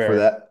polar for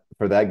bear,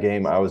 that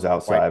game, I was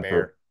white outside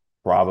for bear.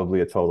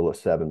 probably a total of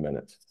 7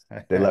 minutes.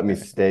 They let me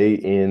stay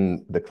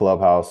in the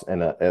clubhouse,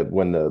 and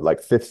when the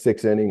like fifth,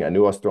 sixth inning, I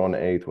knew I was throwing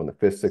the eighth. When the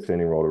fifth, sixth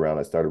inning rolled around,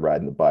 I started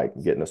riding the bike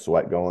and getting a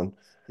sweat going.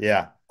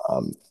 Yeah.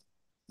 Um,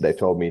 they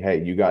told me,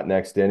 "Hey, you got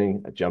next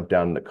inning." I jumped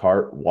down in the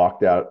cart,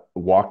 walked out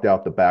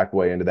the back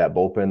way into that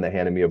bullpen. They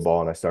handed me a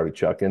ball, and I started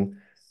chucking.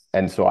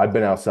 And so I'd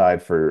been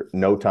outside for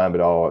no time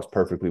at all. I was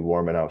perfectly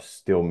warm, and I was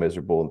still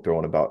miserable and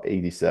throwing about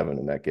 87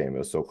 in that game. It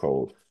was so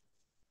cold.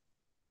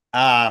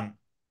 Um,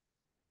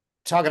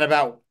 talking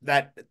about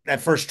that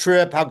first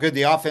trip, how good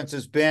the offense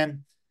has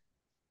been.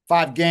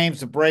 5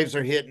 games, the Braves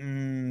are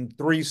hitting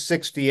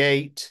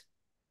 368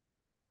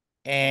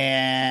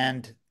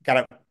 and got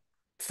a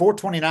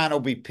 429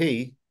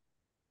 OBP.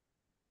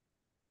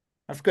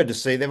 That's good to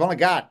see. They've only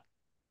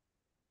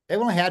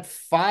had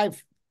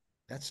five.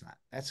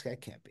 That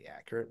can't be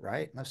accurate,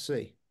 right? Let's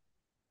see.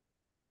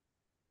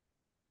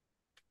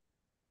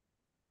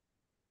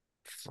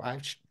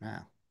 Five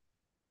now.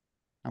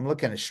 I'm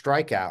looking at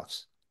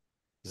strikeouts.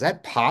 Is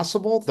that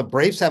possible? The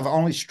Braves have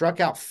only struck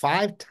out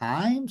 5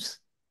 times?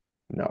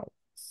 No,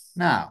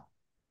 No,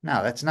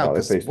 no, that's no, no,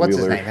 they because faced what's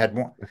his Wheeler. name had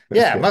more.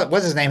 Yeah, Yeah,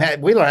 what's his name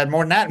had Wheeler had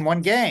more than that in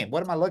one game.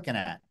 What am I looking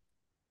at?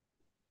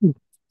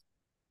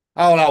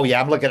 Oh, no, yeah,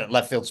 I'm looking at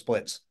left field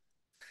splits.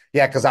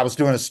 Yeah, because I was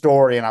doing a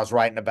story and I was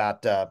writing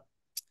about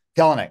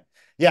Kelenic.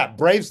 Yeah,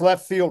 Braves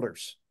left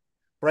fielders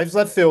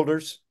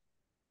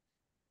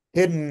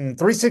hitting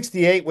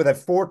 368 with a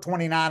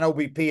 429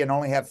 OBP and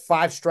only have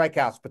 5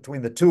 strikeouts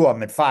between the two of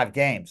them in 5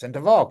 games. And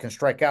Duvall can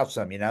strike out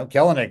some,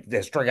 Kelenic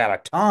has struck out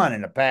a ton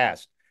in the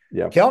past.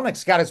 yeah,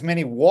 Kelenic's got as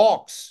many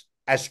walks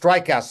as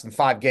strikeouts in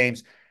 5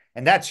 games,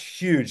 and that's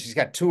huge. He's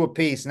got 2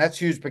 apiece, and that's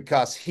huge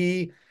because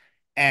he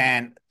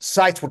and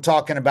Seitz were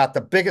talking about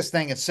the biggest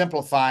thing in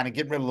simplifying and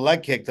getting rid of the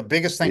leg kick. The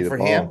biggest see thing the for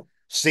him, ball.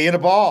 seeing the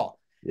ball.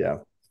 Yeah,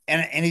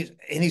 And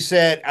he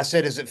said, I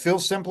said, does it feel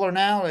simpler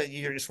now that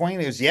you're swinging?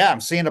 He goes, yeah, I'm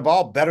seeing the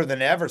ball better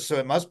than ever, so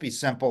it must be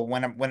simple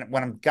when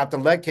I'm got the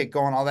leg kick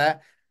going, all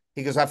that.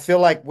 He goes, I feel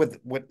like with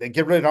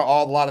get rid of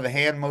a lot of the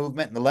hand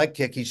movement and the leg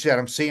kick. He said,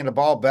 I'm seeing the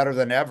ball better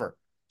than ever.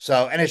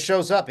 So, and it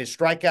shows up. His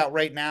strikeout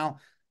rate now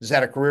is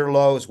at a career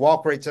low. His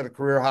walk rate's at a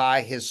career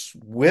high. His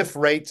whiff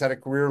rate's at a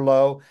career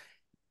low,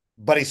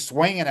 but he's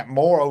swinging at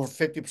more over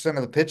 50%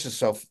 of the pitches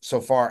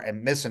so far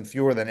and missing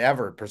fewer than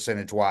ever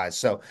percentage wise.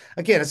 So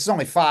again, this is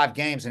only 5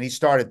 games and he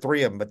started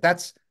 3 of them, but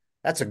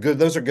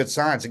those are good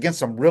signs against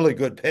some really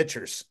good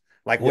pitchers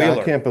like yeah. I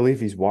Wheeler. can't believe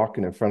he's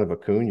walking in front of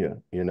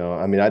Acuna.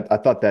 I mean, I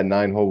thought that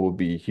 9 hole would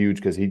be huge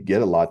because he'd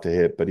get a lot to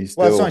hit, but he's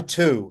Well, still,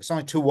 it's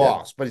only two yeah,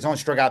 walks, but he's only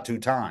struck out 2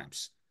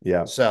 times.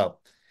 yeah, So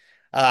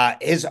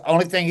his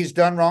only thing he's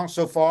done wrong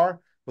so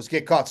far was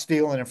get caught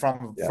stealing in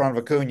yeah, front of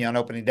Acuna on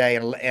opening day,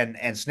 and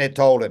Snit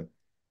told him,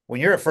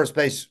 when you're at first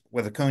base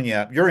with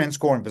Acuna, you're in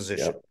scoring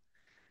position. yep.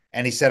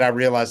 And he said, I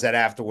realized that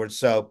afterwards.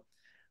 So,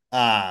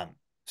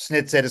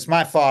 Snit said, "It's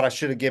my fault. I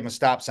should have given him a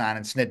stop sign."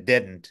 And Snit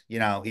didn't.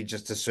 He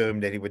just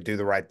assumed that he would do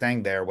the right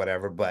thing there or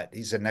whatever. But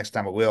he said, next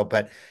time I will.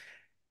 But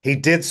he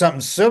did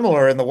something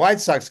similar in the White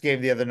Sox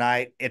game the other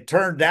night. It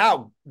turned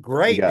out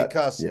He great got,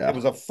 because it yeah,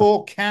 was a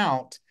full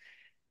count.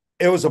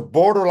 It was a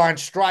borderline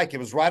strike. It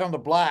was right on the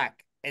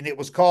black, and it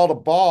was called a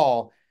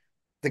ball.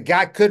 The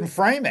guy couldn't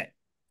frame it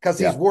because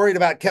he's yeah, worried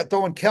about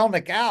throwing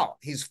Kelnick out.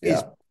 He's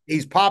he's yeah,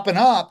 he's popping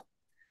up,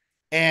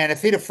 and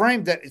if he'd have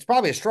framed it, it's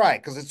probably a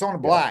strike because it's on the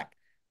yeah, black.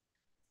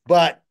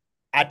 But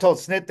I told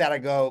Snit that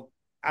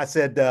I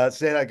said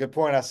a good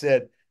point. I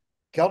said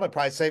Kelnick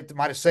probably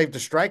might have saved a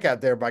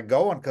strikeout there by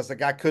going because the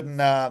guy couldn't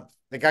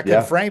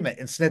yeah, frame it.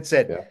 And Snit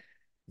said, yeah,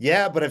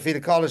 "Yeah, but if he'd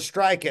have called a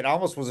strike, it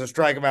almost was a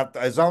strike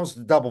it's almost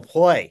a double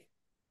play."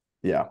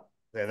 yeah.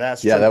 Yeah,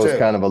 that's Yeah, true that was too.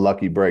 kind of a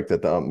lucky break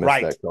that the ump missed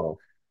Right, that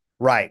call.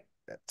 right.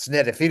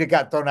 Snit, if he'd have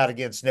got thrown out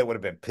again, Snit would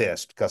have been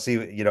pissed because he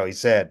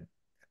said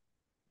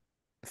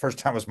the first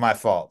time was my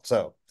fault.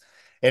 So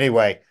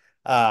anyway,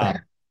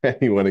 um,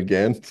 He went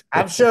again.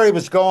 I'm sure he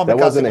was going That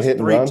because it wasn't a was hit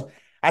and 3. run.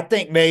 I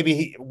think maybe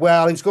he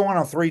was going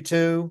on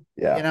 3-2,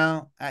 Yeah,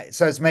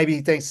 so it's maybe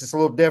he thinks it's a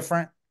little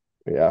different.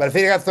 yeah. But if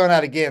he got thrown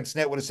out again,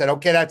 Snit would have said,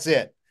 "Okay, that's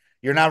it.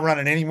 You're not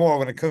running anymore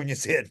when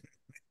Acuna's hit."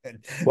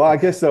 Well, I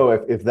guess so.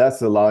 If that's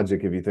the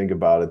logic, if you think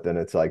about it, then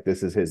it's like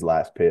this is his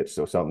last pitch,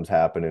 so something's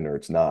happening or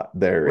it's not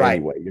there Right,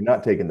 anyway. You're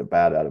not taking the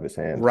bat out of his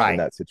hand in right,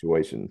 that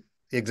situation,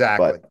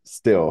 exactly. but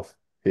still,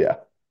 yeah,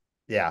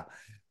 Yeah.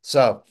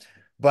 So,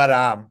 but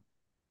um,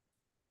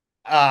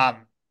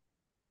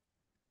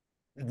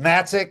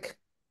 Matzik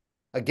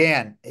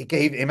again,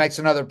 he makes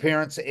another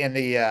appearance in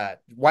the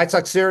White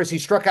Sox series. He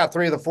struck out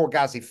 3 of the 4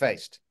 guys he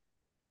faced.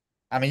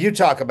 I mean, you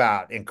talk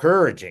about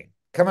encouraging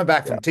coming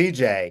back yeah, from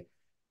TJ.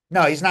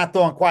 No, he's not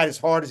throwing quite as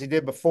hard as he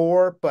did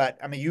before, but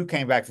I mean, you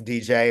came back from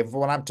TJ. From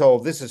what I'm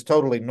told, this is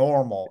totally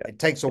normal. It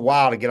takes a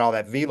while to get all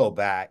that velo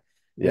back.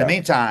 In the yeah.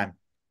 meantime,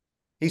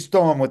 he's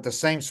throwing with the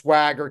same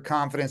swagger,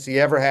 confidence he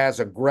ever has,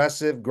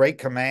 aggressive, great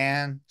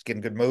command. He's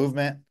getting good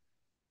movement.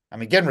 I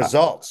mean, getting I,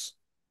 results.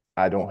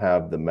 I don't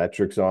have the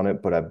metrics on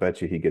it, but I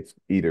bet you he gets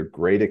either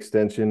great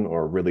extension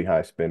or a really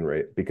high spin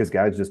rate because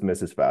guys just miss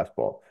his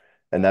fastball.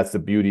 And that's the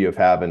beauty of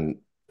having,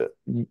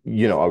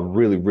 a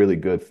really, really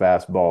good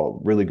fastball,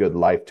 really good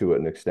life to it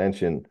and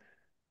extension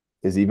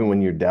is even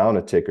when you're down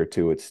a tick or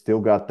two, it's still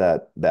got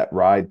that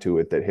ride to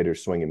it that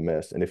hitters swing and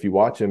miss. And if you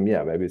watch him,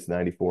 yeah, maybe it's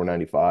 94,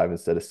 95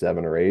 instead of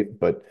 7 or 8,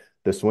 but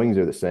the swings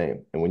are the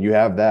same. And when you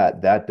have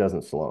that, that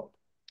doesn't slump.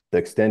 The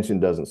extension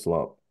doesn't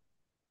slump.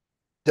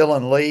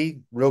 Dylan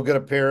Lee, real good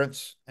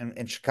appearance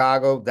in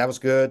Chicago. That was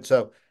good.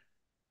 So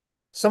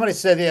somebody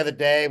said the other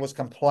day was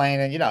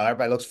complaining.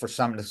 Everybody looks for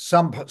something.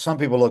 Some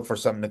people look for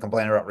something to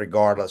complain about,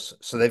 regardless.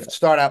 So they've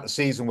started out the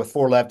season with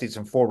 4 lefties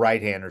and 4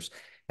 right-handers.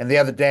 And the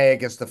other day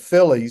against the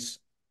Phillies,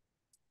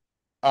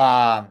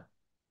 um,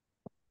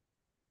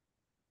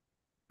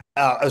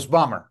 it was a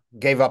bummer.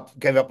 Gave up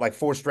like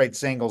 4 straight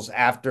singles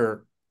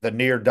after the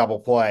near double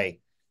play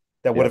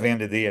that would have Yep.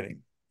 ended the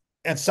inning.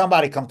 And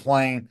somebody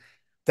complained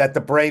that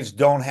the Braves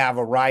don't have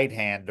a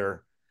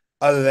right-hander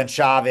other than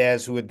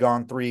Chavez, who had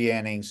gone 3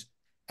 innings,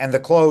 and the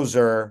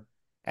closer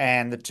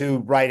and the 2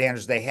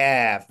 right-handers they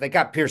have. They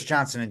got Pierce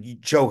Johnson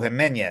and Joe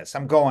Jimenez.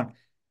 I'm going,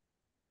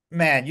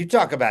 man, you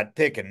talk about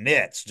picking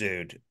nits,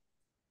 dude.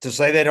 To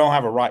say they don't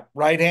have a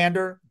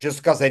right-hander just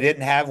because they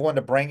didn't have one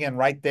to bring in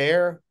right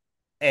there.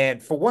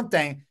 And for one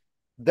thing,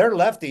 their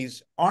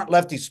lefties aren't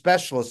lefty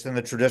specialists in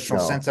the traditional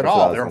No, sense at that's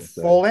what I all. was They're going to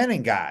say. full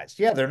inning guys.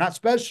 Yeah, they're not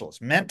specialists.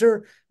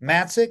 Mentor,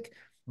 Matzik,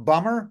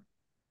 Bummer.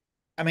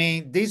 I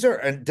mean, these are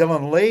and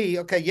Dylan Lee.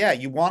 Okay, yeah,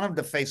 you want them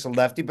to face a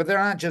lefty, but they're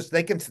not just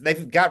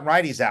they've got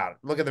righties out.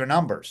 Look at their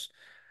numbers.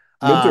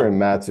 Minter Um,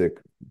 and Matzik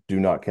do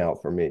not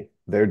count for me.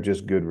 They're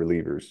just good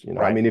relievers. I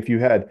right, mean, if you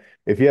had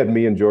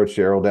me and George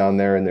Sherrill down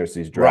there and there's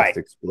these right,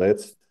 drastic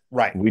splits,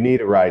 right. we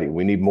need a righty.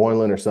 We need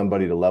Moylan or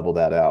somebody to level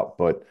that out.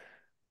 But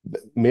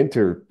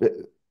Minter,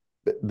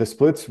 the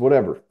splits,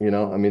 whatever,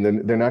 I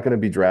mean, they're not going to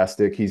be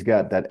drastic. He's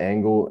got that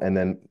angle, and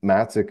then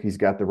Matzik, he's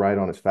got the right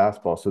on his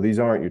fastball. So these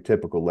aren't your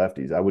typical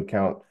lefties. I would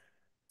count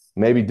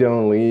maybe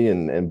Dylan Lee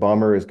and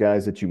Bummer as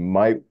guys that you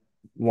might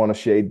want to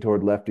shade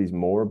toward lefties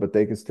more, but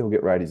they can still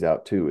get righties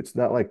out too. It's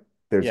not like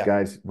there's Yeah.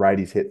 guys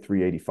righties hit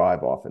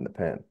 385 off in the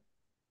pen.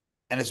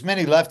 And as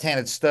many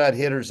left-handed stud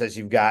hitters as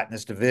you've got in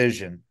this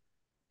division,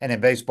 and in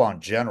baseball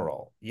in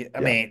general. I Yeah,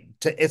 mean,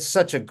 it's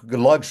such a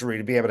luxury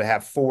to be able to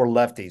have 4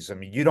 lefties. I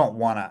mean, you don't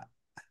want to.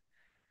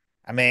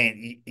 I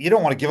mean, you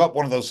don't want to give up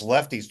one of those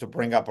lefties to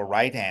bring up a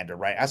right-hander,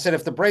 right? I said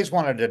if the Braves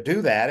wanted to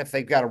do that, if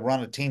they've got a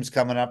run of teams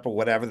coming up or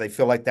whatever, they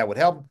feel like that would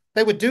help,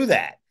 they would do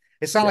that.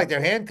 It's not yeah, like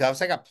they're handcuffs.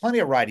 They got plenty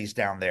of righties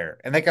down there,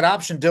 and they could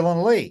option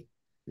Dylan Lee.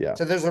 yeah,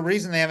 So there's a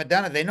reason they haven't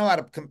done it. They know how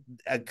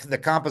to the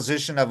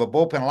composition of a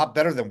bullpen a lot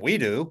better than we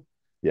do.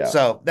 yeah.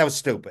 So that was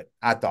stupid,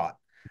 I thought.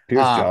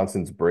 Pierce Um,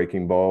 Johnson's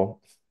breaking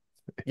ball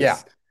yeah,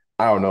 is,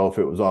 I don't know if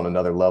it was on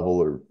another level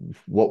or if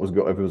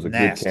it was a good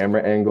nasty.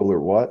 camera angle or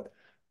what,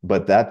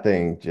 but that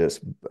thing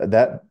just,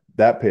 that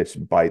that pitch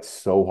bites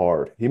so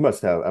hard. He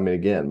must have, I mean,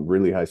 again,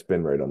 really high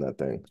spin rate on that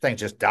thing. Thing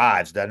just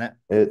dives, doesn't it?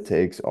 It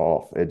takes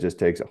off. It just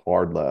takes a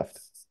hard left.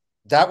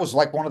 That was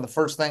like one of the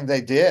first things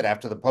they did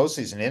after the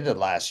postseason ended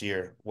last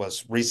year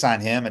was re-sign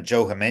him and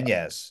Joe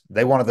Jimenez.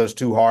 They wanted those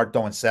two hard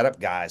throwing setup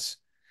guys,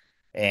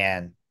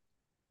 and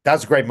that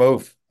was a great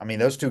move. I mean,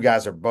 those two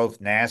guys are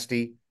both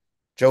nasty.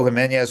 Joe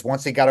Jimenez,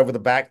 once he got over the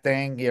back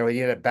thing, he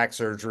had back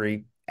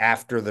surgery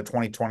after the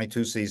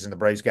 2022 season. The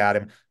Braves got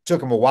him.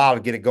 Took him a while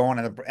to get it going,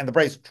 and the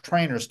Braves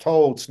trainers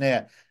told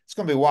Snit it's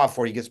going to be a while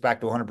before he gets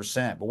back to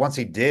 100%. But once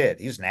he did,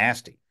 he's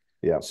nasty.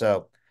 Yeah.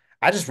 So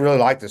I just really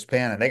like this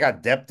pen, and they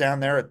got depth down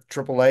there at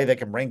AAA. They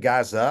can bring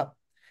guys up.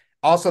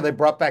 Also, they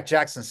brought back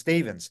Jackson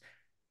Stevens.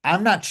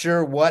 I'm not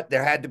sure what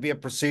there had to be a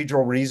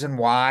procedural reason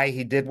why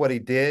he did what he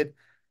did,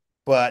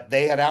 but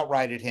they had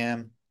outrighted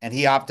him, and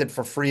he opted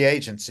for free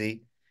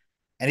agency.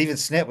 And even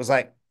Snit was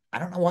like, I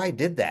don't know why he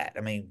did that.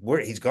 I mean,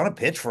 he's going to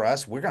pitch for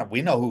us.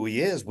 We know who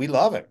he is. We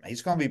love him.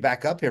 He's going to be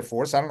back up here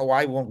for us. I don't know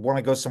why he won't want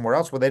to go somewhere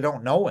else where they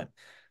don't know him.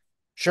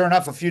 Sure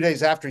enough, a few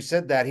days after he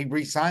said that, he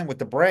re-signed with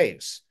the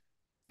Braves,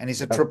 and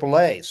he's at Yeah.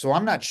 AAA. So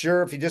I'm not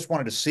sure if he just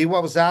wanted to see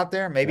what was out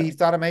there. Maybe Yeah. he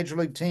thought a major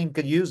league team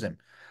could use him,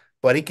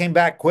 but he came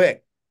back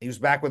quick. He was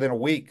back within a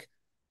week.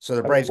 So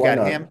the I mean, Braves got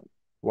him.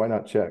 why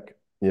not check?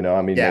 You know,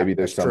 I mean, Yeah, maybe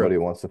there's that's somebody true.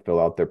 who wants to fill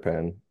out their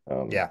pen.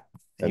 Yeah,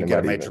 and And you it get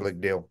a might major even,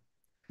 league deal.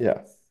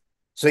 yeah.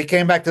 So he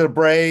came back to the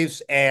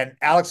Braves, and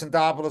Alex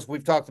Anthopoulos,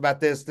 we've talked about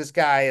this. This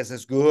guy is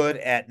as good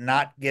at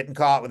not getting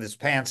caught with his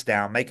pants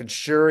down, making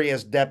sure he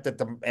has depth at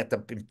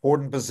the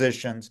important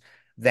positions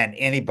than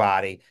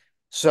anybody.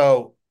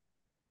 So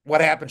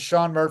what happened?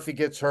 Sean Murphy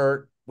gets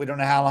hurt. We don't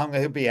know how long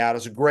he'll be out.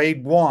 As a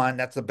grade one,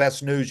 that's the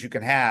best news you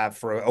can have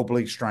for an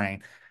oblique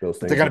strain. Those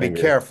But they're things going to be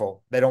linger.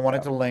 careful. They don't want it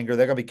Yeah. to linger.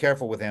 They're going to be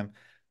careful with him.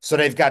 So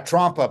they've got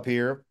Trump up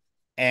here,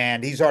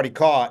 and he's already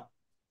caught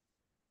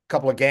a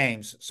couple of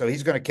games. So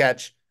he's going to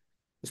catch.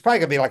 It's probably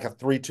going to be like a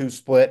 3-2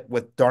 split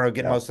with d'Arnaud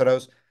getting Yeah. most of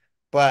those.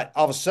 But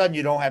all of a sudden,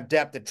 you don't have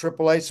depth at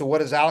AAA. So what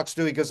does Alex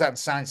do? He goes out and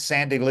signs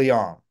Sandy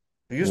Leon,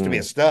 who used to be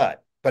a Mm, stud,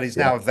 but he's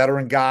yeah. now a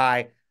veteran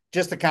guy,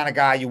 just the kind of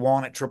guy you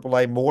want at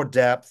AAA, more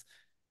depth.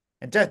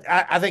 And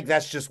I think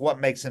that's just what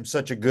makes him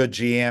such a good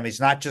GM. He's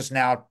not just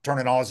now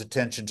turning all his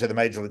attention to the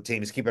major league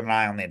team. He's keeping an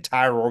eye on the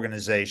entire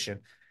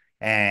organization,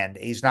 and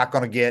he's not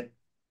going to get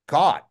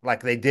caught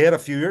like they did a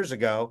few years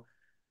ago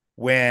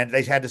when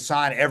they had to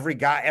sign every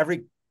guy,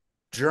 every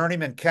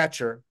journeyman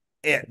catcher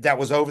that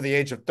was over the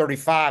age of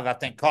 35, I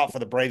think, caught for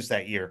the Braves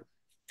that year.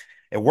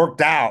 It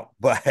worked out,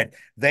 but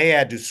they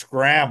had to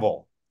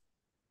scramble.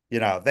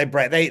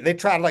 They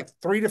tried like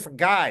three different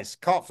guys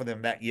caught for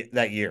them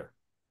that year.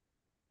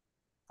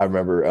 I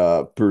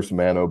remember Bruce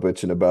Mano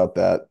bitching about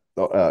that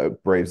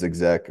Braves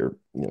exec, or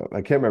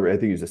I can't remember. I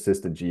think he was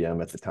assistant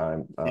GM at the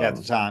time. Yeah, at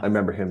the I time.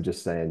 remember him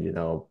just saying,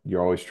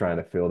 you're always trying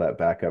to fill that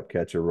backup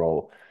catcher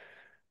role,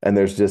 and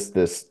there's just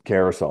this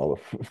carousel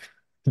of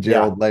Yeah.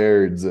 Gerald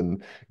Lairds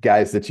and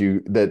guys it's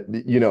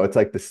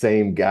like the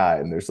same guy,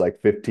 and there's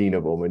like 15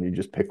 of them, and you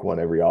just pick one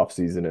every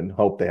offseason and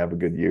hope they have a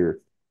good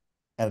year.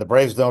 And the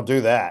Braves don't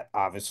do that,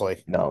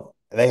 obviously. No,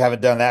 They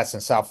haven't done that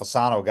since Sal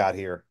Fasano got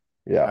here.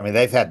 I yeah, mean,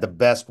 they've had the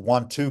best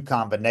 1-2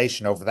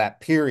 combination over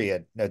that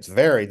period. It's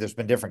varied. There's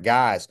been different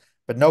guys,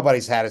 but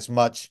nobody's had as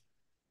much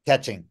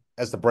catching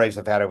as the Braves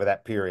have had over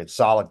that period,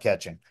 solid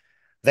catching.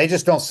 They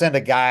just don't send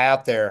a guy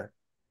out there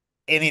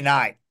any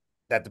night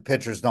that the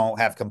pitchers don't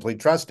have complete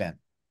trust in.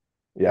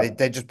 yeah.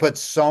 They just put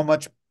so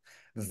much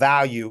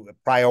value,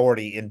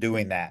 priority in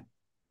doing that.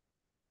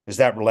 Is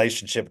that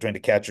relationship between the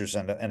catchers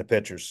and the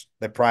pitchers?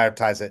 They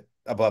prioritize it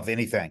above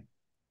anything.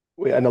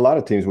 And a lot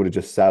of teams would have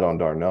just sat on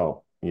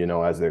d'Arnaud,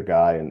 as their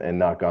guy, and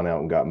not gone out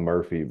and got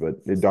Murphy.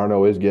 But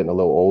d'Arnaud is getting a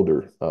little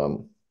older.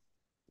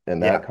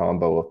 And that Yeah,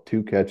 combo of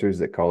two catchers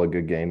that call a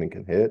good game and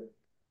can hit,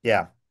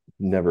 yeah,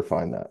 never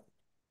find that.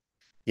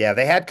 yeah.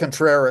 They had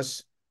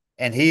Contreras,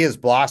 and he has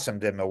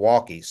blossomed in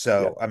Milwaukee. Yeah.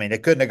 So I mean,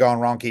 it couldn't have gone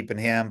wrong keeping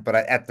him. But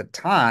at the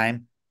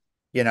time,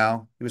 he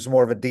was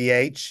more of a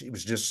DH. He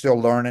was just still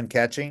learning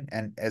catching,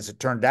 and as it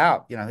turned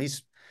out,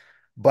 he's.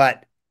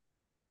 But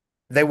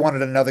they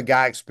wanted another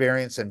guy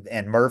experience,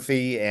 and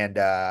Murphy and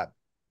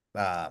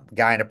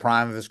guy in the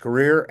prime of his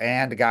career,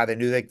 and a guy they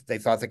knew they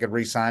thought they could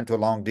re-sign to a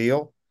long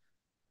deal,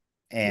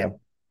 Yeah. and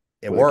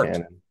it With a worked.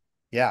 cannon.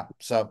 Yeah.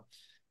 So,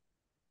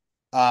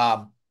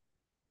 um,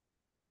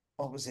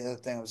 what was the other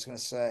thing I was going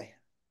to say?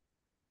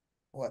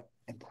 What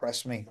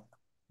impressed me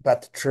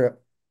about the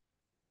trip?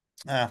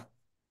 Uh,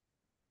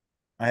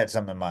 I had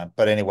something in mind,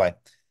 but anyway.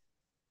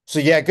 So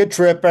yeah, good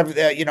trip.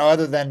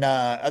 Other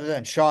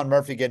than Sean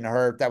Murphy getting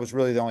hurt, that was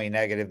really the only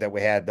negative that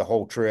we had the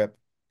whole trip,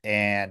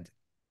 and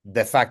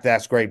the fact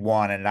that's grade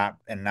one and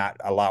not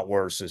a lot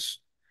worse is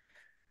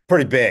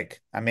pretty big.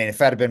 I mean, if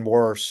that had been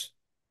worse,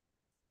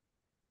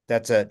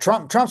 that's a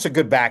Trump's a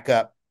good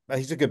backup.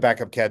 He's a good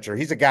backup catcher.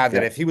 He's a guy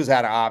that Yeah. if he was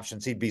out of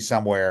options, he'd be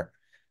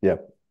Yeah.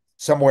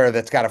 somewhere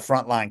that's got a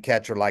frontline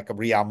catcher like a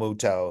Real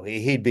Muto.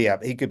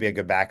 He could be a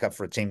good backup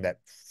for a team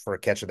for a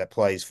catcher that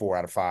plays 4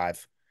 out of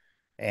 5.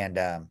 And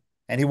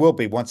he will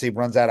be once he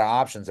runs out of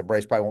options. The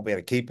Braves probably won't be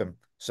able to keep him.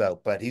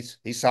 So, but he's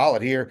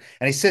solid here,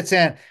 and he sits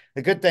in.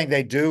 The good thing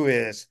they do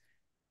is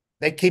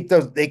they keep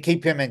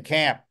him in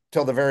camp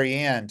till the very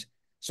end.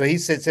 So he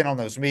sits in on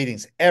those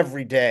meetings Yeah.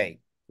 every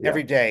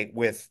day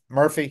with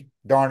Murphy,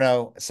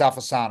 Darno,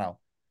 Salfasano,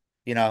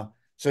 you know.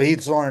 So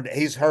he's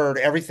heard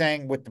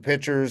everything with the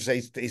pitchers.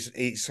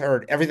 He's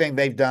heard everything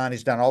they've done.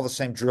 He's done all the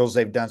same drills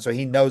they've done. So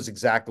he knows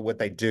exactly what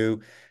they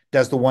do.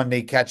 Does the one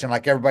knee catching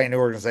like everybody in the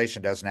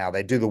organization does now.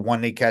 They do the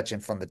one knee catching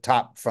from the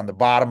top, from the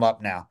bottom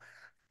up now.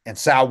 And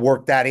Sal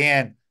worked that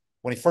in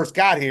when he first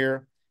got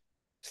here.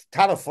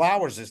 Tyler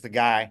Flowers is the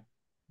guy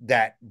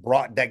that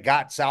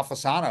got Sal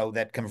Fasano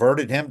that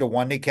converted him to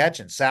one knee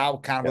catching. Sal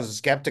kind of Yeah. was a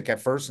skeptic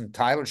at first, and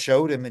Tyler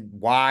showed him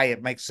why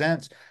it makes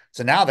sense.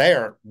 So now they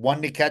are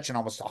one knee catching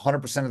almost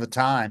 100% of the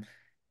time,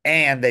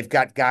 and they've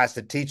got guys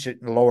to teach it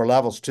in the lower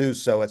levels too.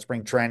 So at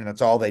spring training,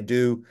 that's all they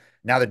do.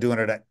 Now they're doing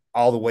it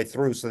all the way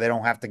through, so they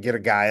don't have to get a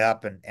guy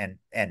up and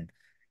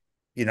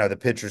the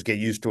pitchers get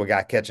used to a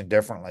guy catching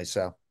differently.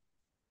 So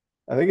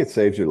I think it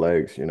saves your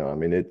legs. I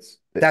mean, that's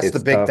the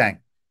it's big tough. thing.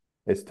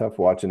 It's tough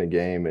watching a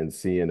game and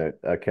seeing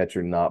a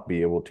catcher not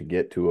be able to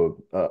get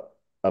to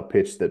a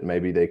pitch that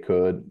maybe they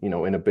could,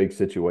 in a big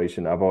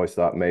situation. I've always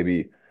thought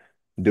maybe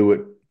do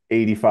it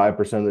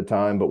 85% of the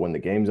time, but when the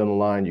game's on the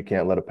line, you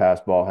can't let a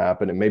pass ball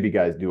happen. And maybe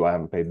guys do. I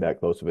haven't paid that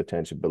close of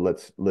attention, but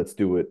let's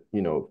do it,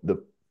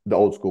 the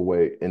old school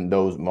way in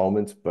those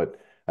moments. But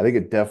I think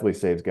it definitely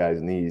saves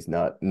guys' knees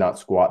not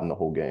squatting the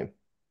whole game.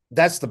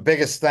 That's the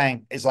biggest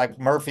thing. Is like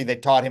Murphy, they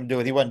taught him to do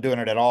it. He wasn't doing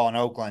it at all in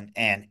Oakland,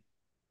 and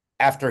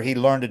after he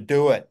learned to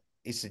do it,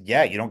 he said,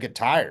 "Yeah, you don't get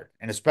tired,"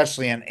 and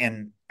especially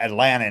in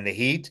Atlanta in the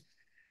heat.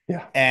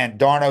 Yeah. And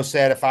Darno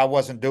said, "If I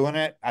wasn't doing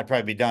it, I'd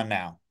probably be done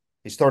now."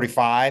 He's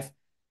 35.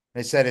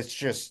 They said it's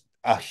just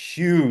a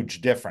huge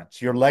difference.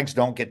 Your legs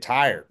don't get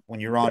tired when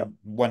you're Yeah. on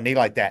one knee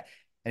like that.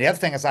 And the other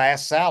thing is, I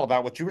asked Sal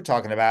about what you were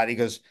talking about. He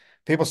goes,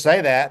 "People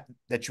say that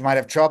you might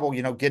have trouble,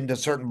 getting to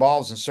certain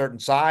balls and certain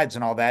sides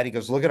and all that." He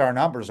goes, "Look at our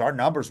numbers. Our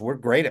numbers, we're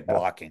great at Yeah.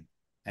 blocking."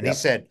 And he Yeah.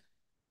 said,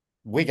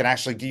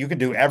 you can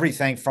do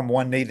everything from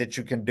one knee that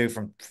you can do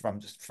from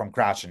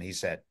crouching. He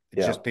said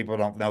it's Yeah. just people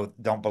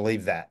don't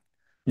believe that.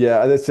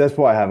 Yeah, that's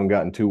why I haven't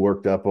gotten too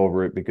worked up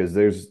over it because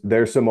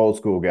there's some old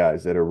school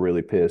guys that are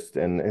really pissed,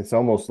 and it's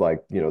almost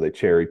like they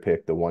cherry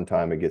pick the one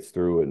time it gets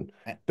through and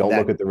And don't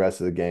look that at the rest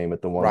of the game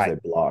at the ones they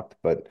right, blocked.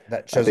 But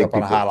that I shows think up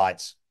on the people,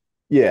 highlights.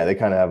 yeah, they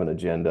kind of have an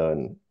agenda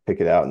and pick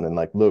it out, and then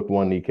like, look,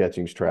 one knee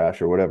catching's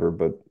trash or whatever.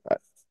 But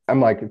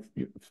I'm like,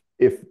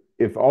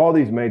 if all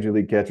these major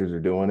league catchers are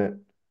doing it,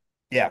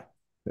 Yeah,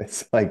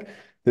 it's like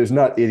there's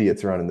not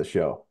idiots running the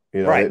show.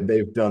 right.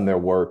 They've done their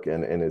work,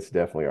 and it's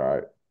definitely all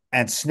right.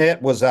 And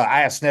Snit was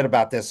I asked Snit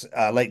about this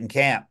late in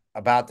camp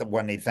about the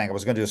one knee thing. I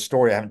was going to do a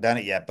story. I haven't done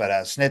it yet, but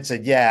Snit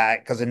said, yeah,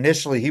 because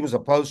initially he was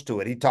opposed to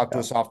it. He talked to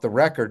Yeah. us off the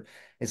record.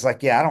 It's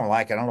like, yeah, I don't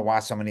like it. I don't know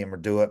why so many of them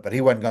are do it, but he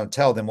wasn't going to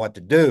tell them what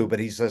to do. But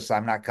he says,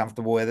 I'm not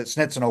comfortable with it.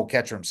 Snit's an old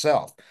catcher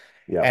himself.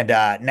 Yeah. And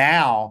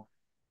now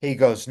he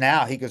goes,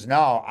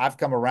 no, I've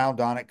come around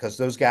on it because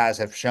those guys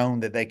have shown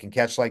that they can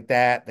catch like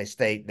that. They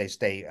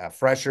stay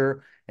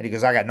fresher. And he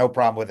goes, I got no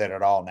problem with it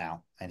at all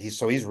now. And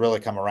he's really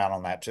come around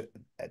on that too,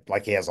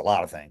 like he has a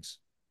lot of things.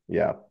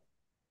 Yeah.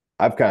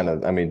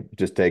 I mean,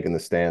 just taken the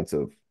stance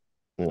of,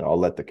 I'll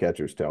let the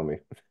catchers tell me.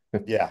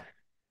 Yeah,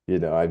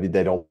 I mean,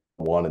 they don't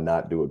want to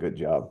not do a good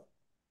job.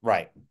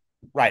 right,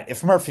 right.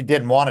 If Murphy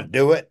didn't want to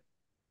do it,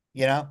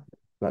 you know,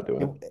 Not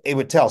doing he, it. he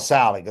would tell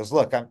Sal, he goes,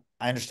 look, I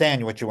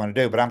understand what you want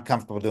to do, but I'm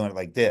comfortable doing it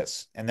like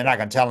this. And they're not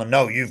going to tell him,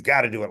 no, you've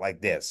got to do it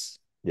like this.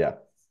 Yeah.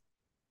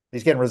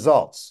 He's getting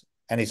results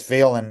and he's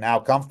feeling how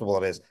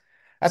comfortable it is.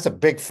 That's a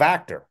big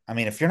factor. I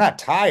mean, if you're not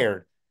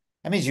tired,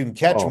 that means you can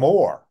catch Oh,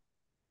 more.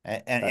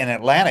 And I, in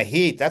Atlanta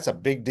heat, that's a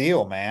big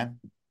deal, man.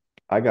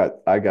 I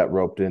got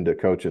roped into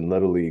coaching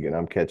little league, and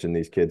I'm catching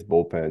these kids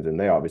bullpens, and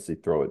they obviously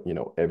throw it,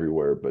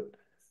 everywhere. But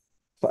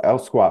I'll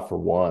squat for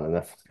one,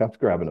 and I'm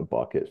grabbing a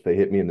bucket. If they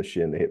hit me in the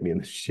shin, they hit me in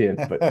the shin.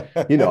 But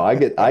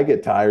I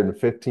get tired in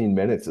 15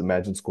 minutes.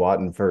 Imagine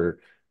squatting for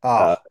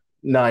uh, Oh,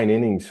 9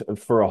 innings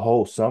for a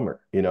whole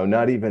summer.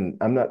 Not even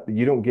I'm not.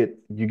 You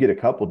get a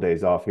couple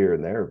days off here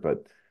and there,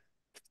 but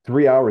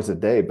 3 hours a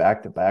day,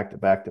 back to back to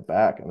back to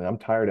back. I mean, I'm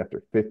tired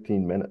after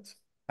 15 minutes.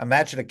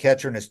 imagine a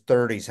catcher in his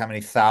 30s, how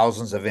many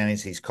thousands of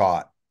innings he's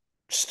caught,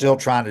 still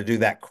trying to do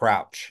that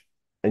crouch.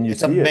 And you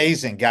It's see it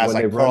amazing guys when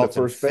they like run to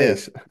Carlton first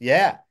base. Fisk.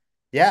 Yeah.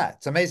 Yeah.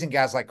 It's amazing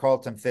guys like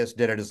Carlton Fisk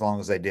did it as long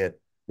as they did.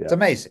 It's Yeah.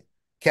 amazing.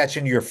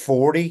 Catching your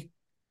 40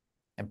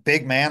 and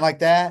big man like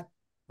that.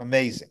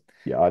 Amazing.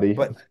 Yachty,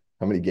 But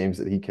how many games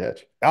did he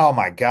catch? oh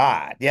my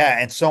God. Yeah.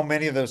 And so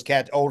many of those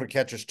older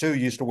catchers too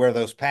used to wear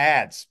those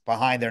pads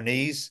behind their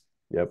knees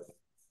Yep.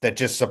 that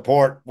just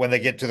support when they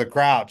get to the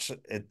crouch.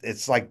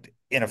 It's like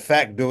in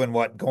effect doing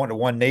what going to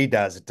one knee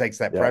does. It takes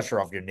that Yeah. pressure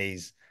off your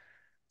knees.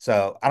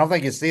 So I don't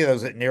think you see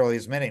those nearly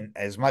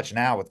as much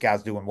now with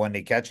guys doing one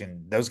knee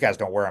catching. Those guys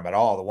don't wear them at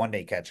all. The one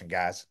knee catching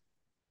guys,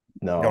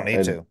 you don't No. need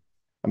And to.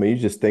 I mean, you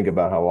just think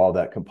about how all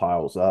that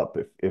compiles up.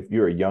 If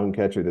you're a young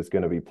catcher that's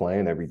going to be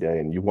playing every day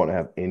and you want to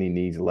have any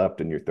knees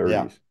left in your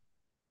Yeah. 30s,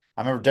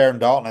 I remember Darren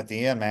Dalton at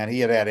the end, man. He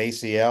had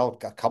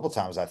ACL a couple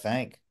times, I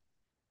think.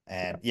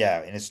 And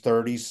yeah, in his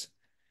 30s,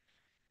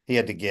 he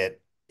had to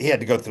get he had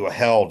to go through a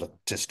hell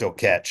to still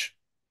catch.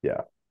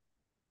 Yeah.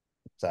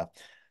 So,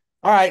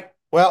 all right.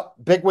 Well,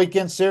 big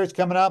weekend series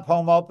coming up,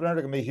 home opener.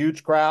 They're gonna be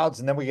huge crowds,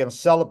 and then we're gonna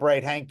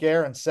celebrate Hank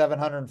Aaron's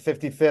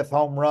 755th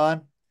home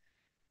run.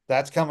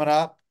 That's coming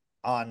up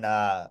on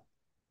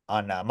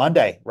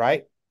Monday,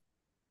 right?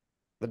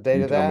 The date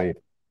You of tell that, me.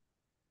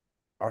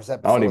 or is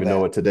that I don't before even know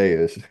that? what today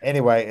is.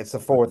 Anyway, it's the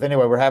fourth.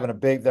 Anyway, they're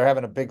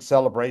having a big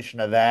celebration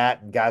of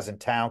that, and guys in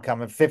town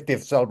coming,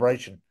 50th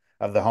celebration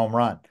of the home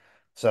run.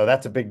 So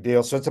that's a big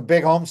deal. So it's a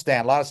big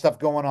homestand, a lot of stuff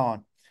going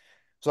on.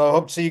 So I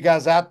hope to see you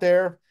guys out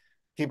there.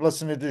 Keep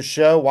listening to the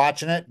show,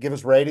 watching it, give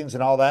us ratings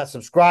and all that.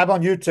 Subscribe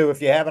on YouTube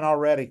if you haven't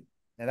already.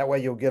 And that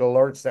way you'll get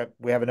alerts that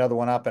we have another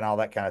one up and all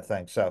that kind of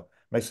thing. So it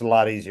makes it a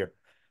lot easier.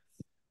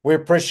 We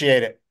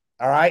appreciate it.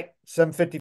 All right. 7:50.